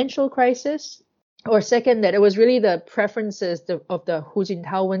financial crisis, or second, that it was really the preferences of the Hu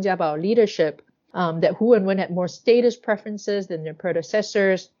Jintao, Wen Jiabao leadership, that Hu and Wen had more status preferences than their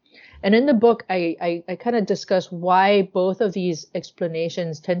predecessors. And in the book, I kind of discuss why both of these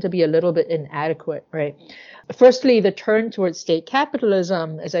explanations tend to be a little bit inadequate, right? Firstly, the turn towards state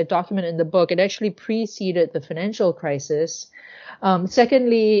capitalism, as I document in the book, it actually preceded the financial crisis.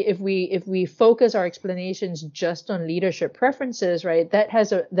 Secondly, if we focus our explanations just on leadership preferences, right,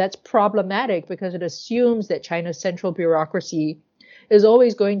 that's problematic because it assumes that China's central bureaucracy is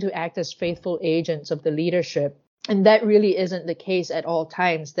always going to act as faithful agents of the leadership. And that really isn't the case at all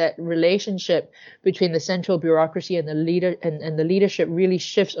times. That relationship between the central bureaucracy and the leadership really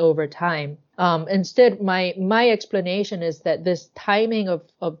shifts over time. Instead, my explanation is that this timing of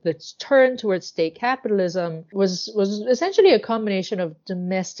the turn towards state capitalism was essentially a combination of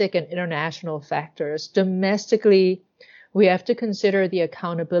domestic and international factors. Domestically, we have to consider the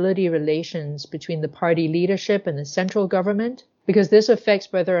accountability relations between the party leadership and the central government. because this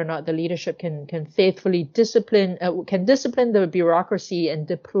affects whether or not the leadership can faithfully discipline the bureaucracy and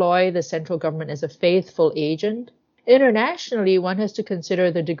deploy the central government as a faithful agent. Internationally, one has to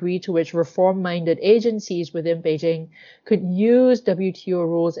consider the degree to which reform-minded agencies within Beijing could use WTO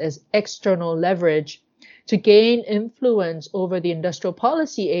rules as external leverage to gain influence over the industrial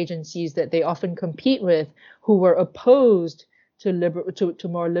policy agencies that they often compete with, who were opposed to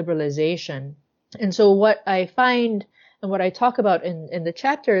more liberalization. And so what I find and what I talk about in the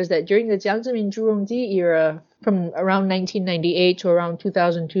chapter is that during the Jiang Zemin Zhu Rongji era, from around 1998 to around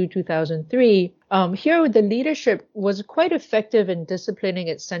 2002, 2003, here the leadership was quite effective in disciplining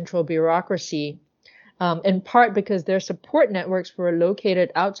its central bureaucracy, in part because their support networks were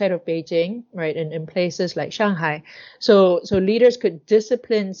located outside of Beijing, right, in places like Shanghai. So leaders could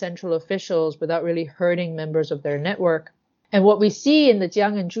discipline central officials without really hurting members of their network. And what we see in the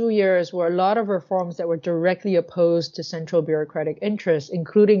Jiang and Zhu years were a lot of reforms that were directly opposed to central bureaucratic interests,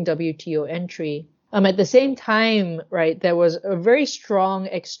 including WTO entry. At the same time, right, there was a very strong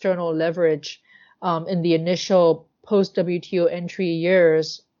external leverage in the initial post-WTO entry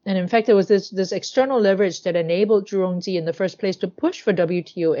years. And in fact, it was this external leverage that enabled Zhu Rongji in the first place to push for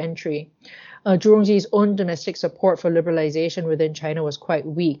WTO entry. Zhu Rongji's own domestic support for liberalization within China was quite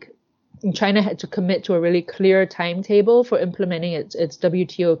weak. And China had to commit to a really clear timetable for implementing its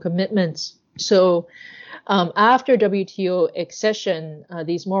WTO commitments. So after WTO accession,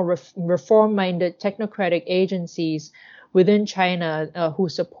 these more reform-minded technocratic agencies within China who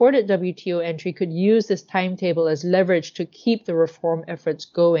supported WTO entry could use this timetable as leverage to keep the reform efforts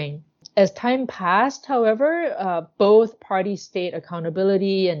going. As time passed, however, both party state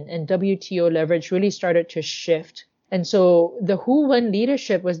accountability and WTO leverage really started to shift. And so the Hu Wen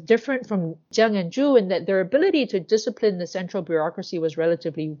leadership was different from Jiang and Zhu in that their ability to discipline the central bureaucracy was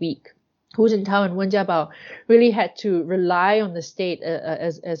relatively weak. Hu Jintao and Wen Jiabao really had to rely on the state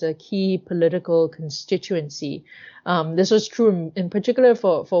as a key political constituency. This was true in particular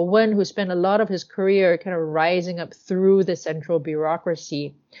for Wen, who spent a lot of his career kind of rising up through the central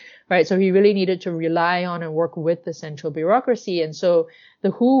bureaucracy, right? So he really needed to rely on and work with the central bureaucracy. And so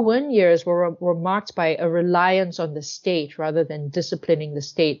the Hu Wen years were marked by a reliance on the state rather than disciplining the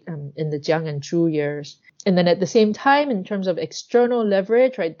state in the Jiang and Zhu years. And then at the same time, in terms of external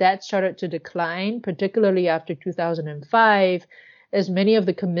leverage, right, that started to decline, particularly after 2005, as many of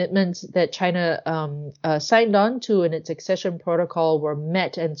the commitments that China signed on to in its accession protocol were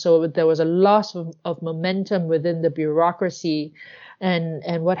met. And so there was a loss of momentum within the bureaucracy.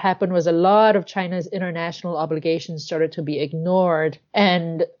 And what happened was a lot of China's international obligations started to be ignored.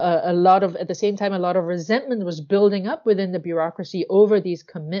 And at the same time, a lot of resentment was building up within the bureaucracy over these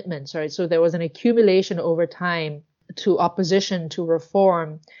commitments, right? So there was an accumulation over time to opposition to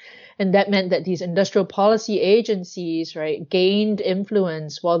reform. And that meant that these industrial policy agencies, right, gained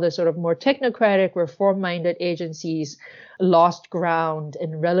influence while the sort of more technocratic, reform-minded agencies lost ground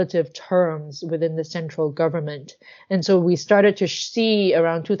in relative terms within the central government. And so we started to see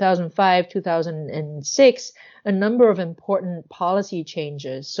around 2005, 2006, a number of important policy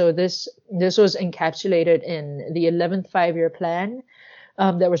changes. So this was encapsulated in the 11th Five-Year Plan,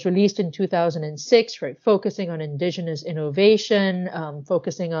 that was released in 2006, right, focusing on indigenous innovation,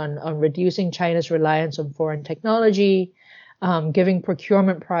 focusing on reducing China's reliance on foreign technology, giving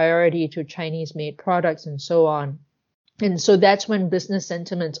procurement priority to Chinese-made products, and so on. And so that's when business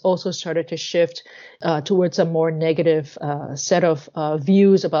sentiments also started to shift towards a more negative set of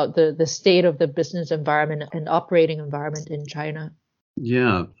views about the state of the business environment and operating environment in China.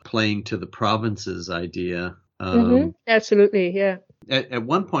 Yeah, playing to the provinces idea. Absolutely, yeah. At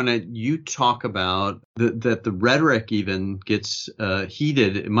one point, you talk about that the rhetoric even gets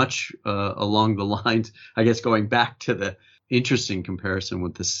heated much along the lines, I guess, going back to the interesting comparison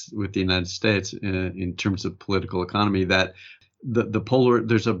with the United States in terms of political economy, that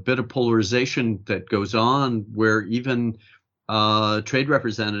there's a bit of polarization that goes on where even trade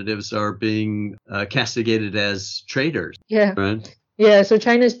representatives are being castigated as traitors. Yeah. Right? Yeah. So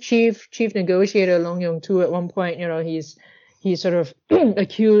China's chief negotiator Long Yong-tu at one point, he's sort of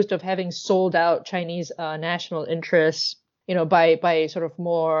accused of having sold out Chinese national interests, by sort of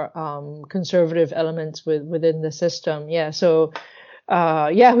more conservative elements within the system. Yeah. So,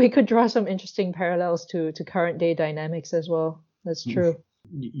 we could draw some interesting parallels to current day dynamics as well. That's true.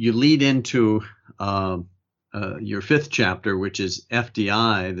 You lead into your fifth chapter, which is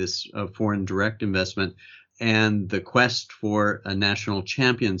FDI, this foreign direct investment, and the quest for national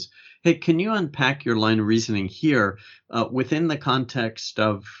champions. Hey, can you unpack your line of reasoning here within the context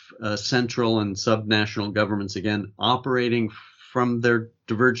of central and subnational governments, again, operating from their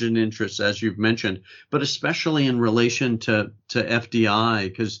divergent interests, as you've mentioned, but especially in relation to FDI,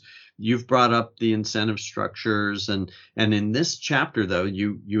 because you've brought up the incentive structures, and in this chapter, though,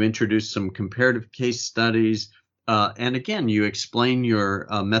 you introduce some comparative case studies, and again, you explain your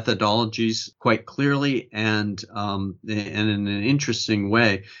methodologies quite clearly and in an interesting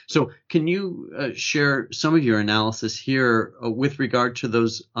way. So, can you share some of your analysis here with regard to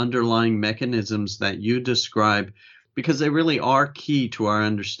those underlying mechanisms that you describe, because they really are key to our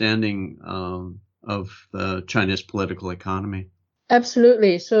understanding of China's political economy?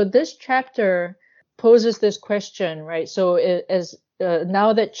 Absolutely. So this chapter poses this question, right? So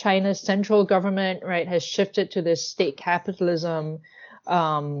now that China's central government, right, has shifted to this state capitalism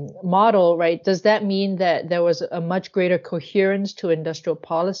model, right, does that mean that there was a much greater coherence to industrial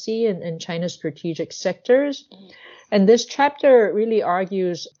policy in China's strategic sectors? And this chapter really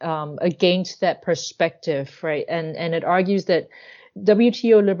argues against that perspective, right? And it argues that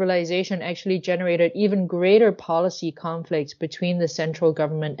WTO liberalization actually generated even greater policy conflicts between the central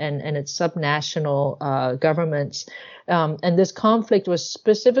government and its subnational governments. And this conflict was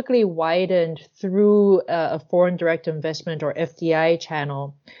specifically widened through a foreign direct investment, or FDI,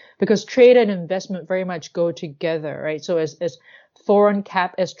 channel, because trade and investment very much go together, right? So as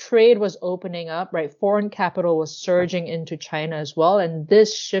trade was opening up, right, foreign capital was surging into China as well, and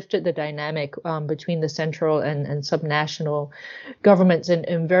this shifted the dynamic between the central and subnational governments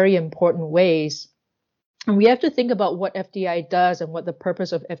in very important ways. And we have to think about what FDI does and what the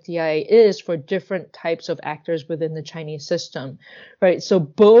purpose of FDI is for different types of actors within the Chinese system, right? So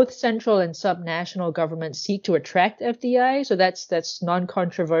both central and subnational governments seek to attract FDI, so that's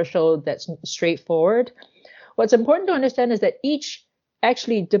non-controversial, that's straightforward. What's important to understand is that each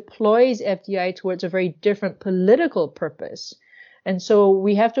actually deploys FDI towards a very different political purpose. And so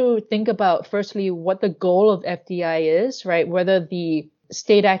we have to think about, firstly, what the goal of FDI is, right? Whether the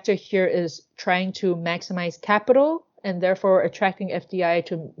state actor here is trying to maximize capital and therefore attracting FDI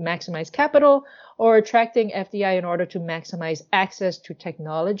to maximize capital, or attracting FDI in order to maximize access to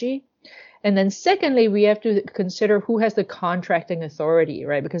technology. And then secondly, we have to consider who has the contracting authority,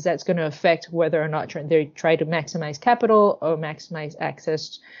 right? Because that's going to affect whether or not they try to maximize capital or maximize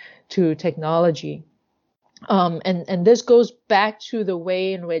access to technology. And this goes back to the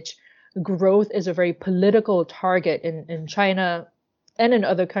way in which growth is a very political target in China and in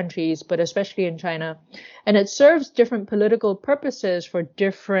other countries, but especially in China. And it serves different political purposes for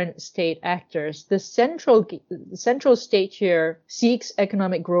different state actors. The central state here seeks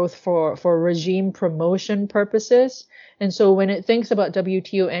economic growth for regime promotion purposes. And so when it thinks about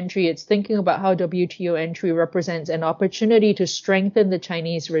WTO entry, it's thinking about how WTO entry represents an opportunity to strengthen the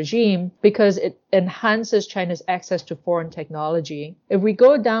Chinese regime because it enhances China's access to foreign technology. If we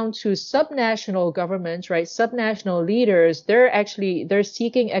go down to subnational governments, right, subnational leaders, they're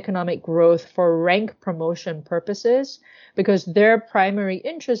seeking economic growth for rank promotion purposes because their primary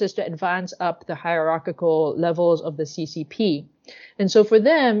interest is to advance up the hierarchical levels of the CCP. And so for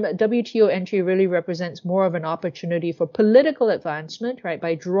them, WTO entry really represents more of an opportunity for political advancement, right,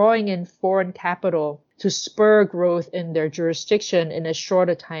 by drawing in foreign capital to spur growth in their jurisdiction in as short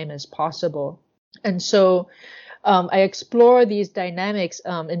a time as possible. And so I explore these dynamics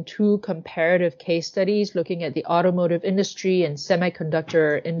in two comparative case studies looking at the automotive industry and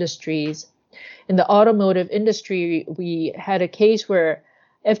semiconductor industries. In the automotive industry, we had a case where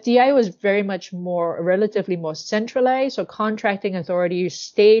FDI was relatively more centralized, so contracting authorities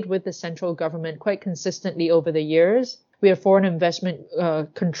stayed with the central government quite consistently over the years. We have foreign investment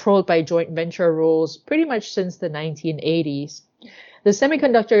controlled by joint venture rules pretty much since the 1980s. The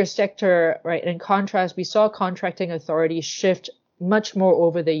semiconductor sector, right, in contrast, we saw contracting authorities shift much more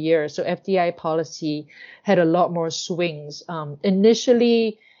over the years. So FDI policy had a lot more swings.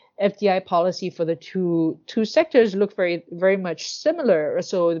 Initially, FDI policy for the two sectors looked very, very much similar.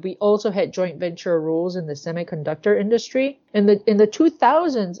 So we also had joint venture rules in the semiconductor industry. In the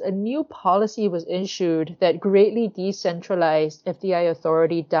 2000s, a new policy was issued that greatly decentralized FDI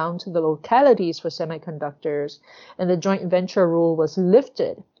authority down to the localities for semiconductors, and the joint venture rule was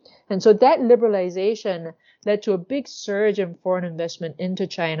lifted. And so that liberalization led to a big surge in foreign investment into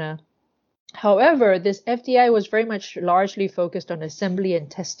China. However, this FDI was very much largely focused on assembly and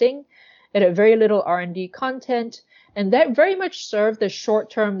testing. It had very little R&D content, and that very much served the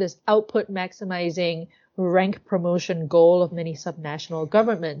short-term, this output maximizing rank promotion goal of many subnational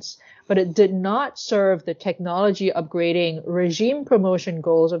governments. But it did not serve the technology upgrading regime promotion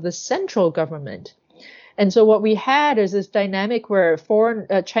goals of the central government. And so what we had is this dynamic where foreign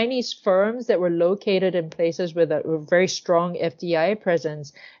Chinese firms that were located in places with a very strong FDI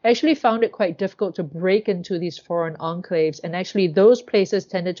presence actually found it quite difficult to break into these foreign enclaves. And actually those places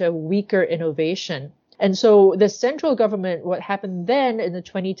tended to have weaker innovation. And so the central government, what happened then in the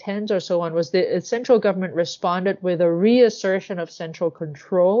 2010s or so on, was the central government responded with a reassertion of central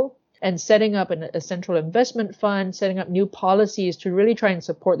control and setting up a central investment fund, setting up new policies to really try and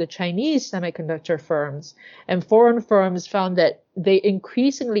support the Chinese semiconductor firms. And foreign firms found that they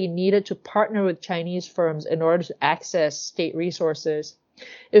increasingly needed to partner with Chinese firms in order to access state resources,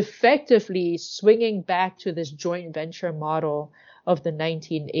 effectively swinging back to this joint venture model of the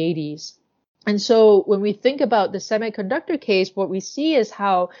 1980s. And so when we think about the semiconductor case, what we see is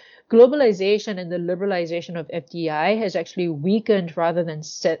how globalization and the liberalization of FDI has actually weakened rather than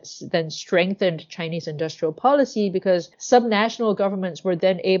strengthened Chinese industrial policy, because subnational governments were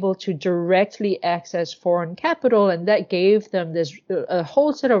then able to directly access foreign capital, and that gave them a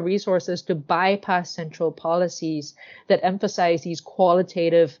whole set of resources to bypass central policies that emphasize these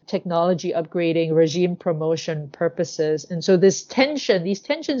qualitative technology upgrading, regime promotion purposes. And so these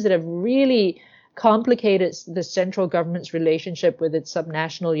tensions that have really complicated the central government's relationship with its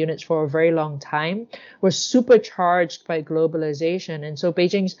subnational units for a very long time were supercharged by globalization. And so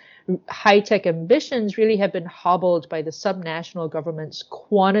Beijing's high-tech ambitions really have been hobbled by the subnational government's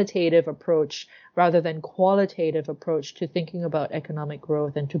quantitative approach rather than qualitative approach to thinking about economic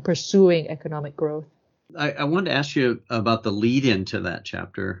growth and to pursuing economic growth. I wanted to ask you about the lead into that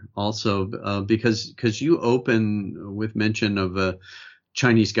chapter also, because you open with mention of a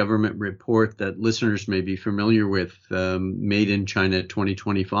Chinese government report that listeners may be familiar with, Made in China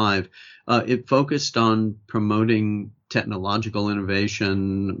 2025. It focused on promoting technological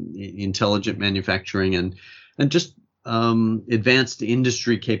innovation, intelligent manufacturing, and just advanced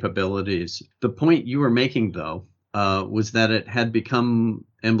industry capabilities. The point you were making, though, was that it had become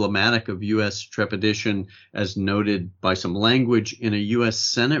emblematic of U.S. trepidation, as noted by some language in a U.S.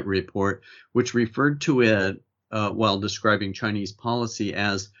 Senate report, which referred to it while describing Chinese policy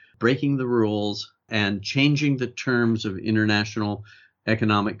as breaking the rules and changing the terms of international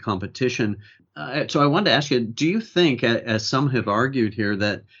economic competition. So I wanted to ask you, do you think, as some have argued here,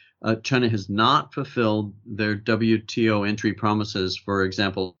 that China has not fulfilled their WTO entry promises, for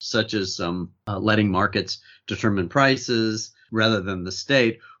example, such as letting markets determine prices rather than the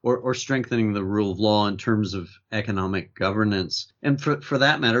state, or strengthening the rule of law in terms of economic governance? And for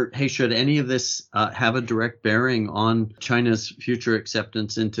that matter, hey, should any of this have a direct bearing on China's future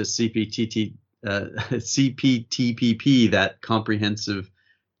acceptance into CPTPP, that comprehensive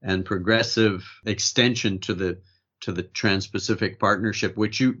and progressive extension to the Trans-Pacific Partnership,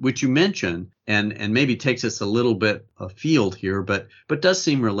 which you mentioned, and maybe takes us a little bit afield here, but does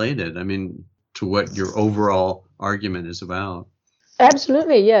seem related, I mean, to what your overall argument is about.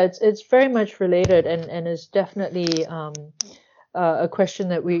 Absolutely, yeah, it's very much related, and is definitely a question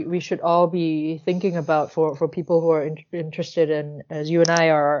that we should all be thinking about for people who are interested in, as you and I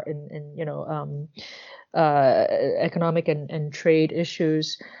are, in economic and trade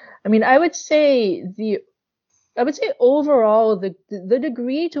issues. I mean, I would say overall, the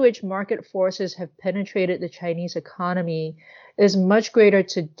degree to which market forces have penetrated the Chinese economy is much greater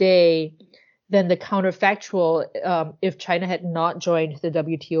today than the counterfactual if China had not joined the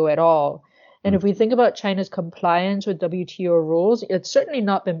WTO at all. And if we think about China's compliance with WTO rules, it's certainly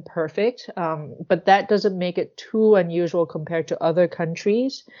not been perfect, but that doesn't make it too unusual compared to other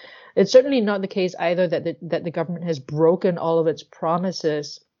countries. It's certainly not the case either that the government has broken all of its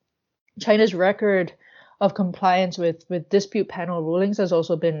promises. China's record of compliance with dispute panel rulings has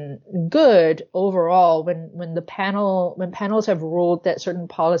also been good overall. When panels have ruled that certain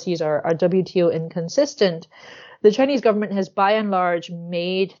policies are WTO inconsistent, the Chinese government has by and large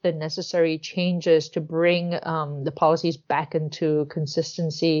made the necessary changes to bring the policies back into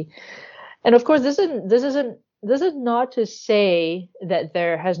consistency. And of course, this is not to say that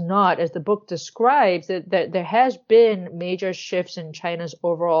there has not, as the book describes, that there has been major shifts in China's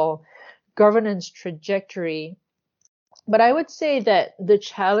overall governance trajectory. But I would say that the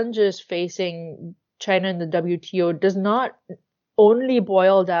challenges facing China in the WTO does not only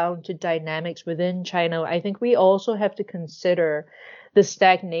boil down to dynamics within China. I think we also have to consider the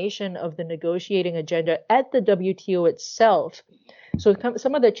stagnation of the negotiating agenda at the WTO itself. So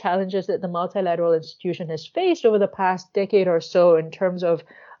some of the challenges that the multilateral institution has faced over the past decade or so in terms of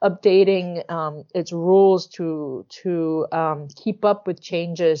updating its rules to keep up with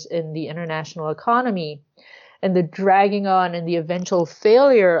changes in the international economy. and the dragging on and the eventual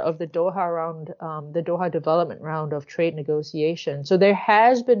failure of the Doha development round of trade negotiations. So there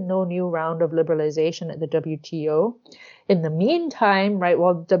has been no new round of liberalization at the WTO. In the meantime, right,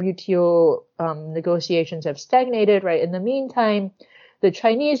 while WTO negotiations have stagnated, right, in the meantime, the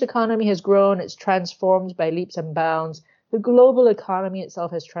Chinese economy has grown. It's transformed by leaps and bounds. The global economy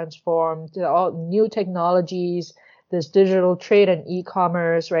itself has transformed. There are all new technologies. There's digital trade and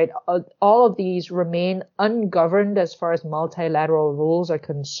e-commerce, right? All of these remain ungoverned as far as multilateral rules are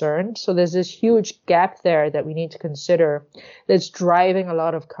concerned. So there's this huge gap there that we need to consider that's driving a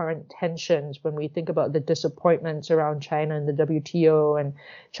lot of current tensions when we think about the disappointments around China and the WTO and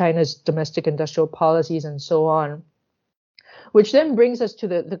China's domestic industrial policies and so on. Which then brings us to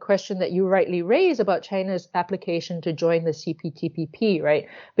the question that you rightly raise about China's application to join the CPTPP, right?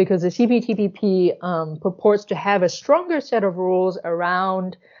 Because the CPTPP purports to have a stronger set of rules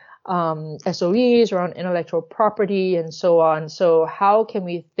around SOEs, around intellectual property, and so on. So how can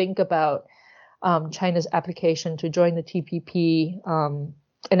we think about China's application to join the TPP?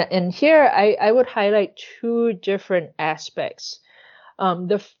 And here I would highlight two different aspects.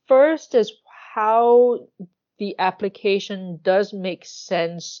 The first is how the application does make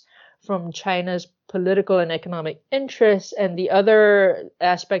sense from China's political and economic interests, and the other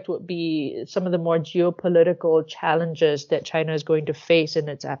aspect would be some of the more geopolitical challenges that China is going to face in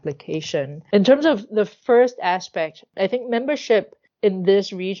its application. In terms of the first aspect, I think membership in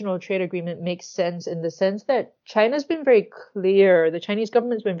this regional trade agreement makes sense in the sense that China's been very clear, the Chinese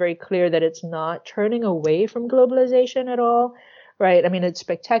government's been very clear that it's not turning away from globalization at all. Right. I mean, its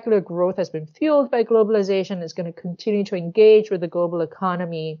spectacular growth has been fueled by globalization. It's going to continue to engage with the global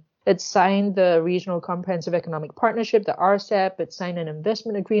economy. It signed the Regional Comprehensive Economic Partnership, the RCEP. It signed an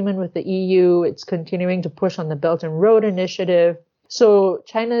investment agreement with the EU. It's continuing to push on the Belt and Road Initiative. So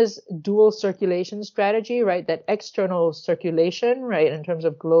China's dual circulation strategy, right, that external circulation, right, in terms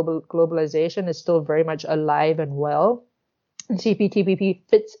of globalization is still very much alive and well. And CPTPP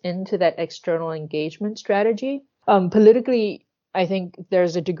fits into that external engagement strategy. Politically, I think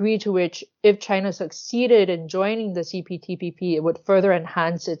there's a degree to which if China succeeded in joining the CPTPP, it would further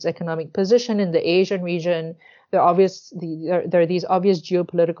enhance its economic position in the Asian region. There are these obvious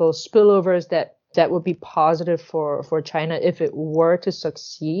geopolitical spillovers that would be positive for China if it were to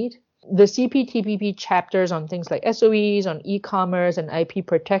succeed. The CPTPP chapters on things like SOEs, on e-commerce and IP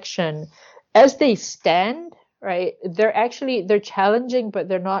protection, as they stand, right, they're challenging, but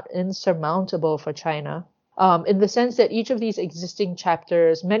they're not insurmountable for China. In the sense that each of these existing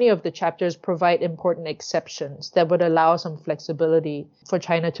chapters, many of the chapters provide important exceptions that would allow some flexibility for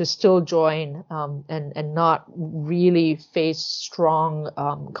China to still join and not really face strong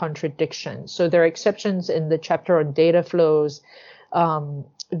contradictions. So there are exceptions in the chapter on data flows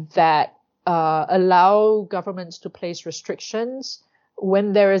that allow governments to place restrictions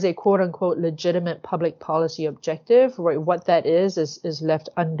when there is a quote-unquote legitimate public policy objective. Right? What that is left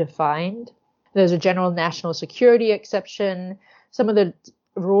undefined. There's a general national security exception. Some of the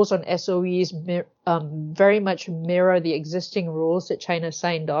rules on SOEs very much mirror the existing rules that China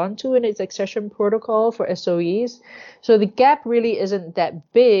signed on to in its accession protocol for SOEs. So the gap really isn't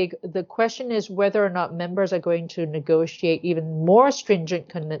that big. The question is whether or not members are going to negotiate even more stringent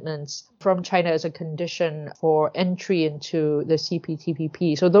commitments from China as a condition for entry into the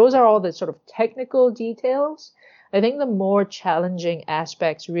CPTPP. So those are all the sort of technical details. I think the more challenging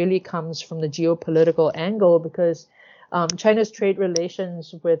aspects really comes from the geopolitical angle because China's trade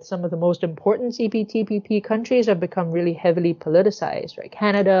relations with some of the most important CPTPP countries have become really heavily politicized, right?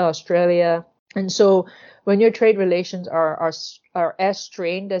 Canada, Australia. And so when your trade relations are as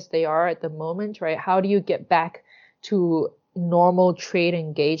strained as they are at the moment, right, how do you get back to normal trade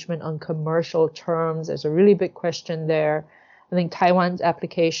engagement on commercial terms? There's a really big question there. I think Taiwan's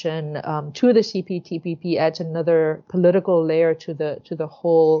application to the CPTPP adds another political layer to the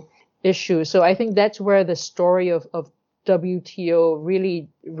whole issue. So I think that's where the story of WTO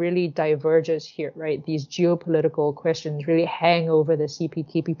really diverges here, right? These geopolitical questions really hang over the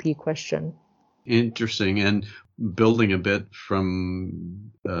CPTPP question. Interesting. And building a bit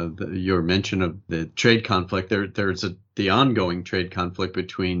from your mention of the trade conflict, there's the ongoing trade conflict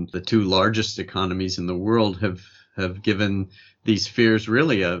between the two largest economies in the world have given these fears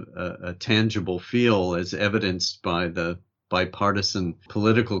really a tangible feel, as evidenced by the bipartisan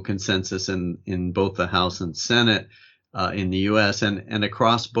political consensus in both the House and Senate in the U.S. and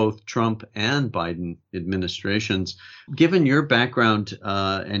across both Trump and Biden administrations. Given your background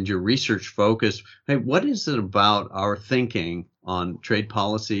and your research focus, hey, what is it about our thinking on trade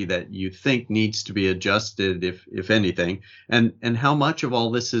policy that you think needs to be adjusted, if anything, and how much of all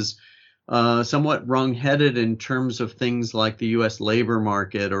this is somewhat wrong-headed in terms of things like the U.S. labor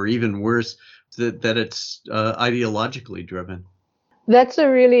market, or even worse, that it's ideologically driven? That's a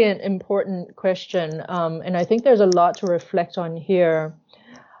really important question, and I think there's a lot to reflect on here.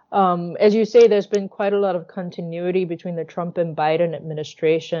 As you say, there's been quite a lot of continuity between the Trump and Biden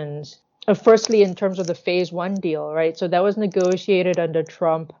administrations. Firstly, in terms of the Phase 1 deal, right? So that was negotiated under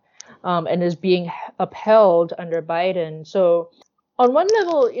Trump and is being upheld under Biden. So on one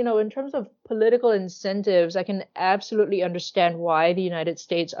level, in terms of political incentives, I can absolutely understand why the United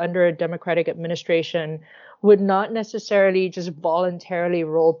States under a Democratic administration would not necessarily just voluntarily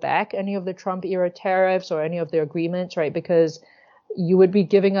roll back any of the Trump era tariffs or any of the agreements, right? Because you would be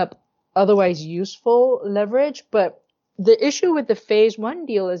giving up otherwise useful leverage. But the issue with the Phase 1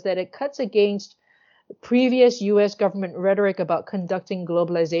 deal is that it cuts against previous U.S. government rhetoric about conducting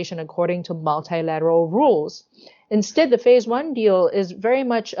globalization according to multilateral rules. Instead, the Phase 1 deal is very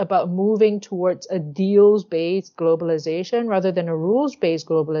much about moving towards a deals-based globalization rather than a rules-based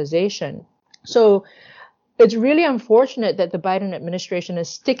globalization. So it's really unfortunate that the Biden administration is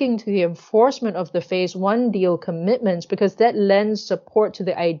sticking to the enforcement of the Phase 1 deal commitments, because that lends support to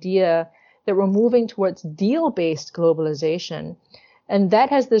the idea that we're moving towards deal-based globalization. And that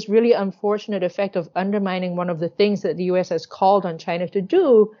has this really unfortunate effect of undermining one of the things that the U.S. has called on China to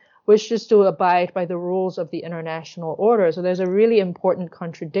do, which is to abide by the rules of the international order. So there's a really important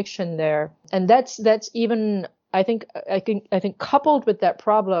contradiction there. And that's even, I think coupled with that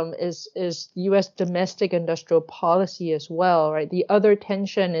problem is U.S. domestic industrial policy as well, right? The other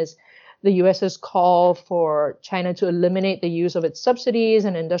tension is the U.S.'s call for China to eliminate the use of its subsidies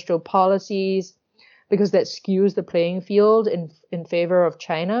and industrial policies, because that skews the playing field in favor of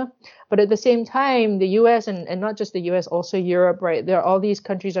China. But at the same time, the U.S. and not just the U.S., also Europe, right? There are all these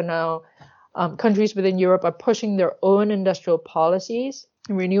countries are now, countries within Europe are pushing their own industrial policies,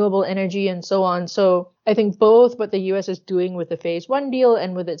 renewable energy and so on. So I think both what the U.S. is doing with the Phase 1 deal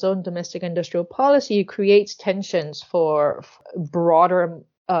and with its own domestic industrial policy creates tensions for broader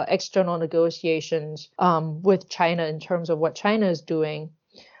external negotiations with China in terms of what China is doing.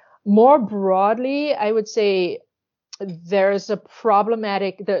 More broadly, I would say there's a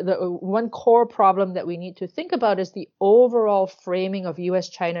problematic, the one core problem that we need to think about is the overall framing of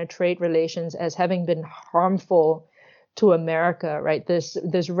U.S.-China trade relations as having been harmful to America, right?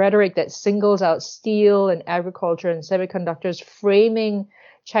 This rhetoric that singles out steel and agriculture and semiconductors, framing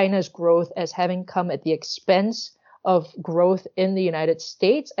China's growth as having come at the expense of growth in the United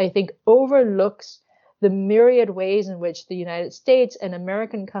States, I think overlooks the myriad ways in which the United States and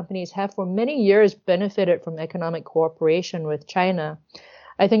American companies have for many years benefited from economic cooperation with China.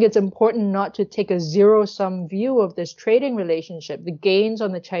 I think it's important not to take a zero-sum view of this trading relationship. The gains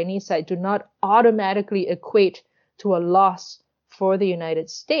on the Chinese side do not automatically equate to a loss for the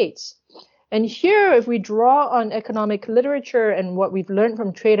United States. And here, if we draw on economic literature and what we've learned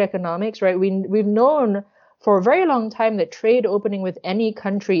from trade economics, right, we've known for a very long time that trade opening with any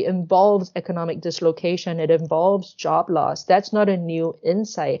country involves economic dislocation. It involves job loss. That's not a new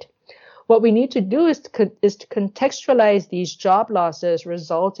insight. What we need to do is to contextualize these job losses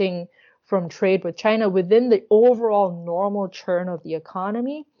resulting from trade with China within the overall normal churn of the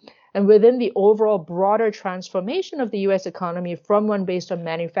economy and within the overall broader transformation of the U.S. economy from one based on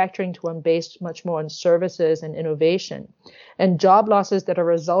manufacturing to one based much more on services and innovation. And job losses that are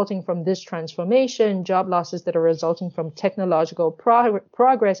resulting from this transformation, job losses that are resulting from technological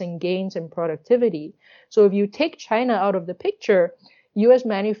progress and gains in productivity. So if you take China out of the picture, U.S.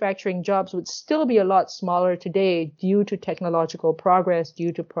 manufacturing jobs would still be a lot smaller today due to technological progress,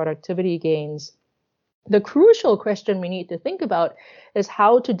 due to productivity gains. The crucial question we need to think about is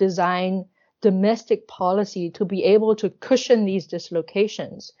how to design domestic policy to be able to cushion these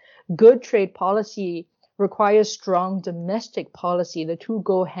dislocations. Good trade policy requires strong domestic policy. The two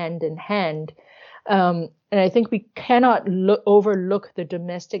go hand in hand. And I think we cannot overlook the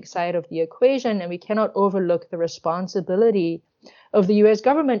domestic side of the equation, and we cannot overlook the responsibility of the U.S.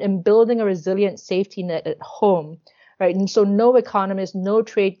 government in building a resilient safety net at home. Right. And so no economist, no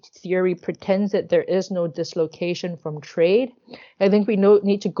trade theory pretends that there is no dislocation from trade. I think we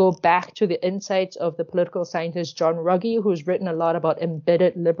need to go back to the insights of the political scientist John Ruggie, who's written a lot about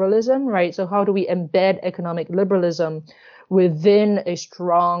embedded liberalism. Right. So how do we embed economic liberalism within a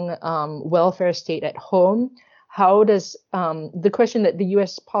strong welfare state at home? How does the question that the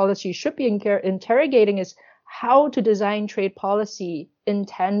U.S. policy should be interrogating is how to design trade policy in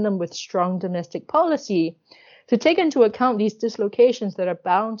tandem with strong domestic policy to take into account these dislocations that are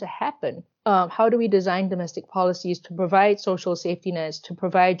bound to happen. How do we design domestic policies to provide social safety nets, to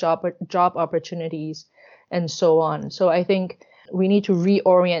provide job opportunities, and so on? So I think we need to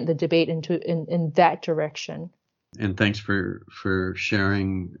reorient the debate in that direction. And thanks for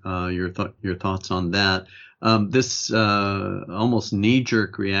sharing your thoughts on that. This almost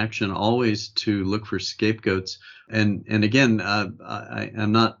knee-jerk reaction always to look for scapegoats, and again,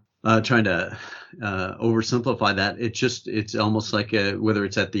 I'm not trying to oversimplify that. It's almost like whether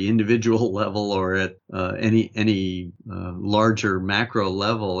it's at the individual level or at any larger macro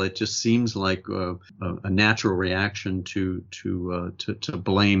level, it just seems like a natural reaction to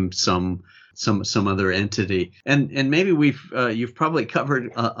blame some other entity. And maybe you've probably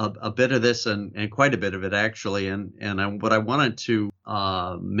covered a bit of this and quite a bit of it actually. And what I wanted to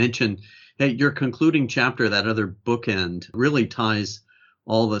mention, your concluding chapter, that other bookend, really ties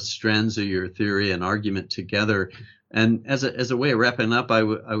all the strands of your theory and argument together. And as a way of wrapping up, I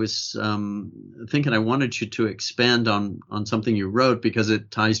was thinking I wanted you to expand on something you wrote, because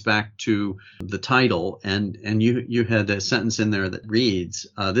it ties back to the title. And you had a sentence in there that reads,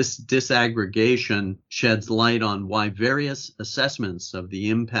 this disaggregation sheds light on why various assessments of the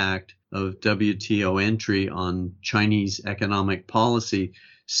impact of WTO entry on Chinese economic policy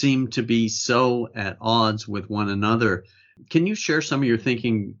seem to be so at odds with one another. Can you share some of your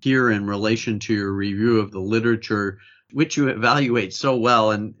thinking here in relation to your review of the literature, which you evaluate so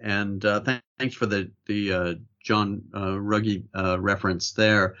well? And thanks for the John Ruggie reference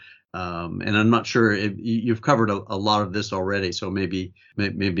there. And I'm not sure if you've covered a lot of this already, so maybe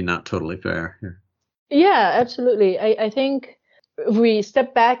not totally fair here. Yeah, absolutely. I think if we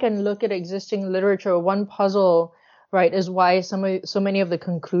step back and look at existing literature, one puzzle, right, is why so many of the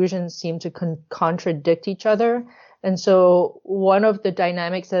conclusions seem to contradict each other. And so one of the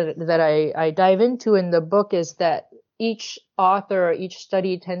dynamics that I dive into in the book is that each author, each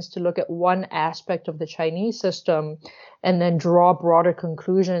study tends to look at one aspect of the Chinese system and then draw broader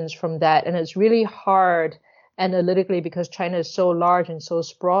conclusions from that. And it's really hard analytically, because China is so large and so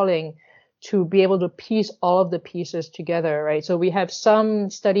sprawling, to be able to piece all of the pieces together, right? So we have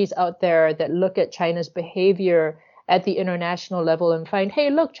some studies out there that look at China's behavior at the international level and find, hey,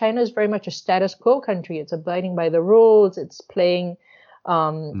 look, China is very much a status quo country. It's abiding by the rules. It's playing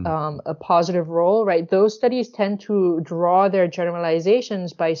a positive role, right? Those studies tend to draw their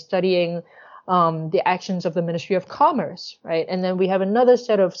generalizations by studying the actions of the Ministry of Commerce, right? And then we have another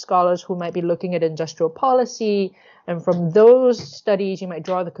set of scholars who might be looking at industrial policy. And from those studies, you might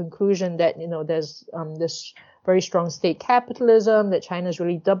draw the conclusion that, there's this very strong state capitalism, that China is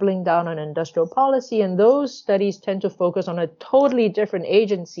really doubling down on industrial policy. And those studies tend to focus on a totally different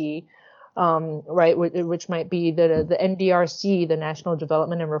agency, right, which might be the NDRC, the National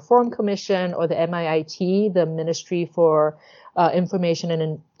Development and Reform Commission, or the MIIT, the Ministry for Information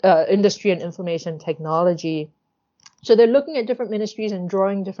and Industry and Information Technology. So they're looking at different ministries and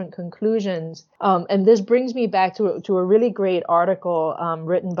drawing different conclusions. And this brings me back to a really great article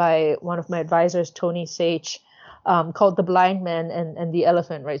written by one of my advisors, Tony Sage, called The Blind Man and the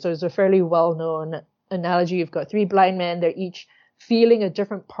Elephant, right? So it's a fairly well-known analogy. You've got three blind men. They're each feeling a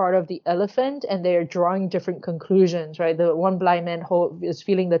different part of the elephant, and they're drawing different conclusions, right? The one blind man is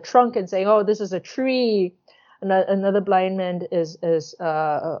feeling the trunk and saying, oh, this is a tree. Another blind man is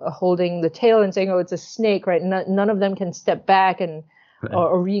holding the tail and saying, oh, it's a snake, right? None of them can step back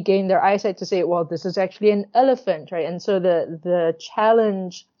or regain their eyesight to say, well, this is actually an elephant, right? And so the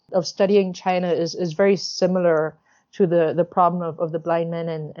challenge of studying China is very similar to the problem of the blind man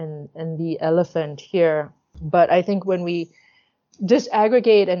and the elephant here. But I think when we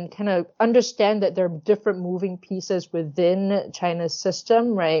disaggregate and kind of understand that there are different moving pieces within China's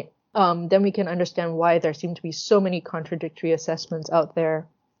system, right, then we can understand why there seem to be so many contradictory assessments out there.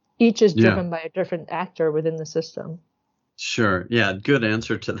 Each is driven by a different actor within the system. Sure. Yeah. Good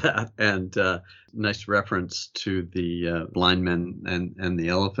answer to that. And nice reference to the blind men and the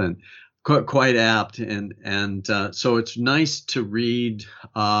elephant. Quite apt. And so it's nice to read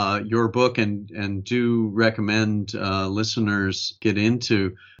your book and do recommend listeners get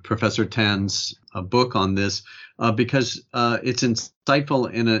into Professor Tan's book on this because it's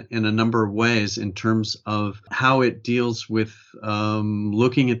insightful in a number of ways in terms of how it deals with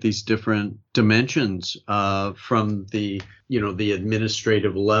looking at these different dimensions from the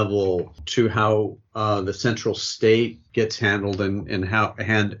administrative level to how the central state gets handled and how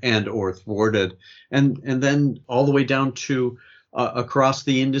and or thwarted, and then all the way down to across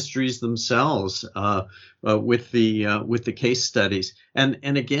the industries themselves with the case studies. And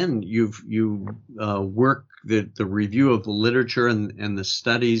again, you work the review of the literature and the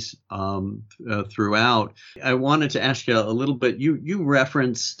studies throughout. I wanted to ask you a little bit. You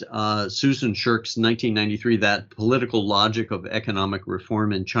referenced Susan Shirk's 1993, that political logic of economic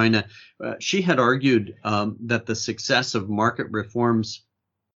reform in China. She had argued that the success of market reforms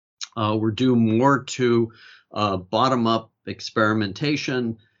were due more to bottom-up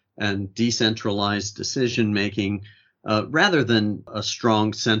experimentation and decentralized decision making rather than a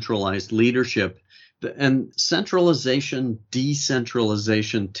strong centralized leadership. And centralization,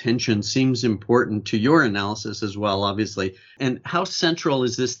 decentralization tension seems important to your analysis as well, obviously. And how central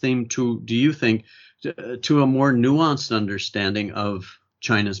is this theme do you think, to a more nuanced understanding of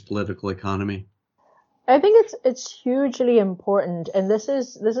China's political economy? I think it's hugely important, and this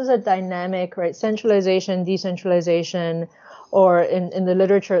is a dynamic, right? Centralization, decentralization, or in the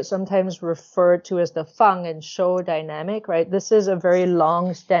literature, it's sometimes referred to as the Fang and Shou dynamic, right? This is a very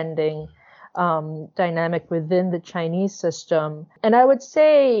long-standing dynamic within the Chinese system, and I would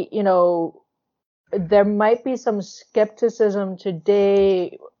say, there might be some skepticism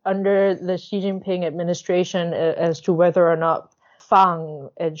today under the Xi Jinping administration as to whether or not Fang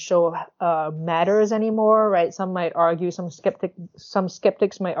and Shou matters anymore, right? Some might argue, some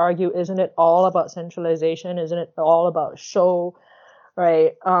skeptics might argue, isn't it all about centralization? Isn't it all about Shou,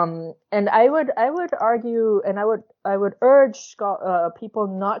 right? And I would argue, and I would urge people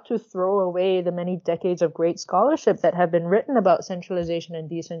not to throw away the many decades of great scholarship that have been written about centralization and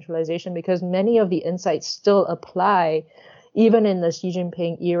decentralization, because many of the insights still apply, even in the Xi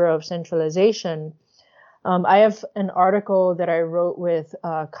Jinping era of centralization. I have an article that I wrote with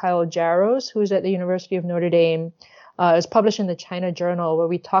Kyle Jaros, who's at the University of Notre Dame. It's published in the China Journal, where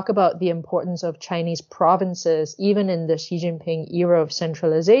we talk about the importance of Chinese provinces, even in the Xi Jinping era of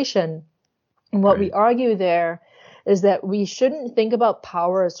centralization. And what we argue there is that we shouldn't think about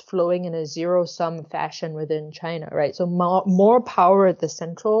power as flowing in a zero-sum fashion within China, right? So more power at the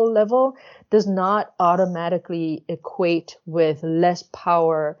central level does not automatically equate with less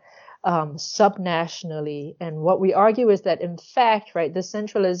power subnationally. And what we argue is that, in fact, right, the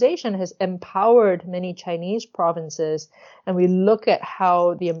centralization has empowered many Chinese provinces, and we look at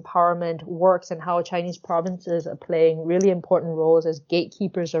how the empowerment works and how Chinese provinces are playing really important roles as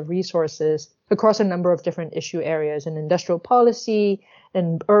gatekeepers of resources across a number of different issue areas in industrial policy,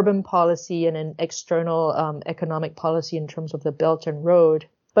 in urban policy, and in external economic policy in terms of the Belt and Road.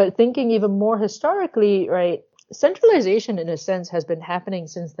 But thinking even more historically, right, centralization, in a sense, has been happening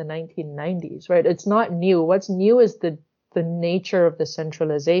since the 1990s, right? It's not new. What's new is the nature of the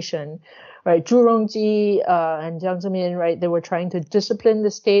centralization, right? Zhu Rongji and Jiang Zemin, right? They were trying to discipline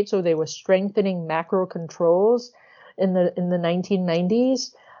the state, so they were strengthening macro controls in the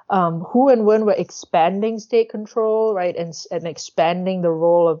 1990s. Hu and Wen were expanding state control, right, and expanding the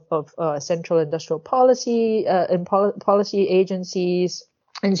role of central industrial policy and policy agencies.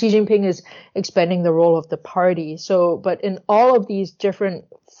 And Xi Jinping is expanding the role of the party. So, but in all of these different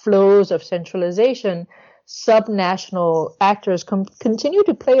flows of centralization, subnational actors continue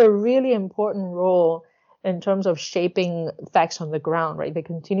to play a really important role in terms of shaping facts on the ground, right? They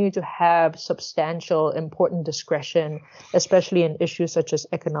continue to have substantial, important discretion, especially in issues such as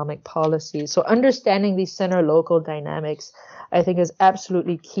economic policy. So understanding these center-local dynamics, I think, is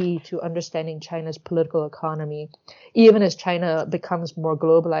absolutely key to understanding China's political economy, even as China becomes more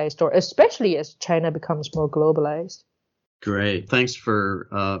globalized, or especially as China becomes more globalized. Great. Thanks for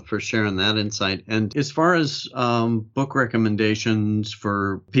sharing that insight. And as far as book recommendations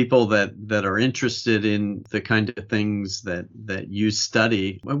for people that are interested in the kind of things that you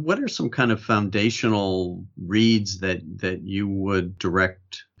study, what are some kind of foundational reads that you would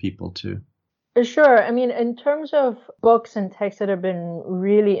direct people to? Sure. I mean, in terms of books and texts that have been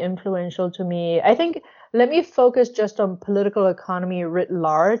really influential to me, I think let me focus just on political economy writ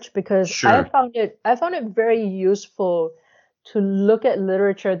large, because Sure. I found it very useful to look at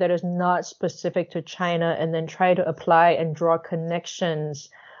literature that is not specific to China and then try to apply and draw connections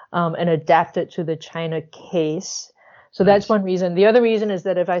and adapt it to the China case. So that's one reason. The other reason is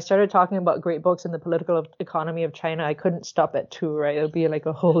that if I started talking about great books in the political economy of China, I couldn't stop at 2, right? It would be like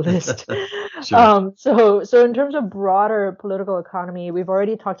a whole list. Sure. So in terms of broader political economy, we've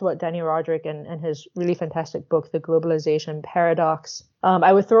already talked about Danny Roderick and his really fantastic book, The Globalization Paradox.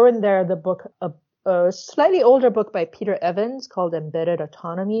 I would throw in there the book, a slightly older book by Peter Evans called Embedded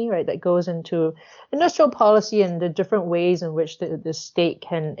Autonomy, right? That goes into industrial policy and the different ways in which the state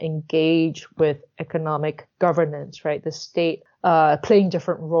can engage with economic governance, right? The state playing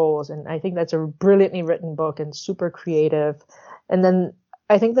different roles. And I think that's a brilliantly written book and super creative. And then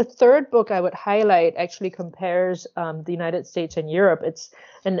I think the third book I would highlight actually compares the United States and Europe. It's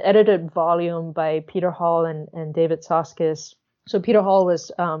an edited volume by Peter Hall and David Soskice. So Peter Hall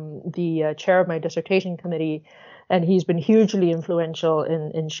was the chair of my dissertation committee, and he's been hugely influential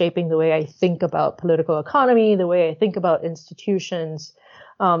in shaping the way I think about political economy, the way I think about institutions.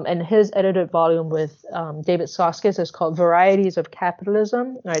 And his edited volume with David Soskice is called Varieties of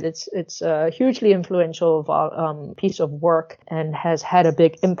Capitalism. Right, it's a hugely influential piece of work and has had a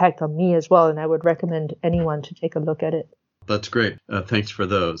big impact on me as well. And I would recommend anyone to take a look at it. That's great. Thanks for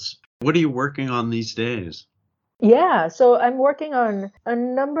those. What are you working on these days? Yeah, so I'm working on a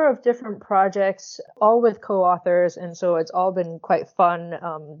number of different projects, all with co-authors, and so it's all been quite fun.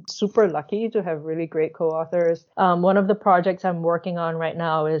 Super lucky to have really great co-authors. One of the projects I'm working on right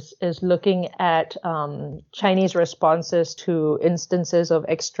now is looking at Chinese responses to instances of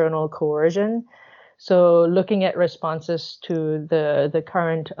external coercion. So looking at responses to the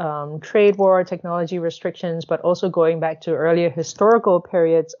current trade war, technology restrictions, but also going back to earlier historical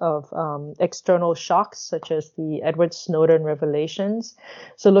periods of external shocks, such as the Edward Snowden revelations.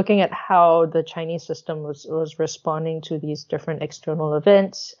 So looking at how the Chinese system was responding to these different external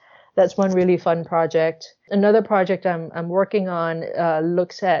events. That's one really fun project. Another project I'm working on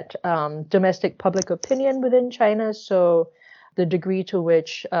looks at domestic public opinion within China. So the degree to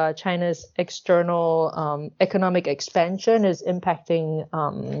which China's external economic expansion is impacting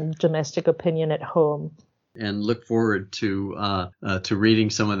domestic opinion at home. And look forward to reading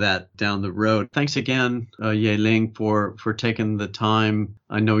some of that down the road. Thanks again, Ye-Ling, for taking the time.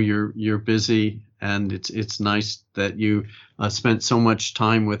 I know you're busy, and it's nice that you spent so much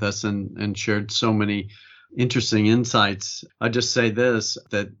time with us and shared so many interesting insights. I just say this,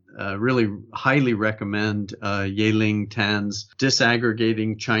 that really highly recommend Ye-Ling Tan's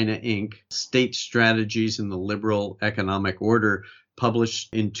Disaggregating China Inc., State Strategies in the Liberal Economic Order,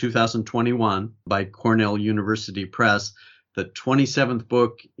 published in 2021 by Cornell University Press, the 27th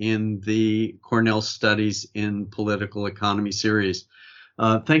book in the Cornell Studies in Political Economy series.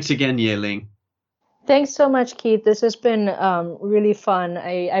 Thanks again, Ye-Ling. Thanks so much, Keith. This has been really fun.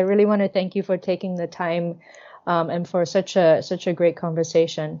 I really want to thank you for taking the time and for such a great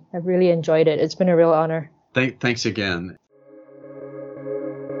conversation. I've really enjoyed it. It's been a real honor. Thanks again.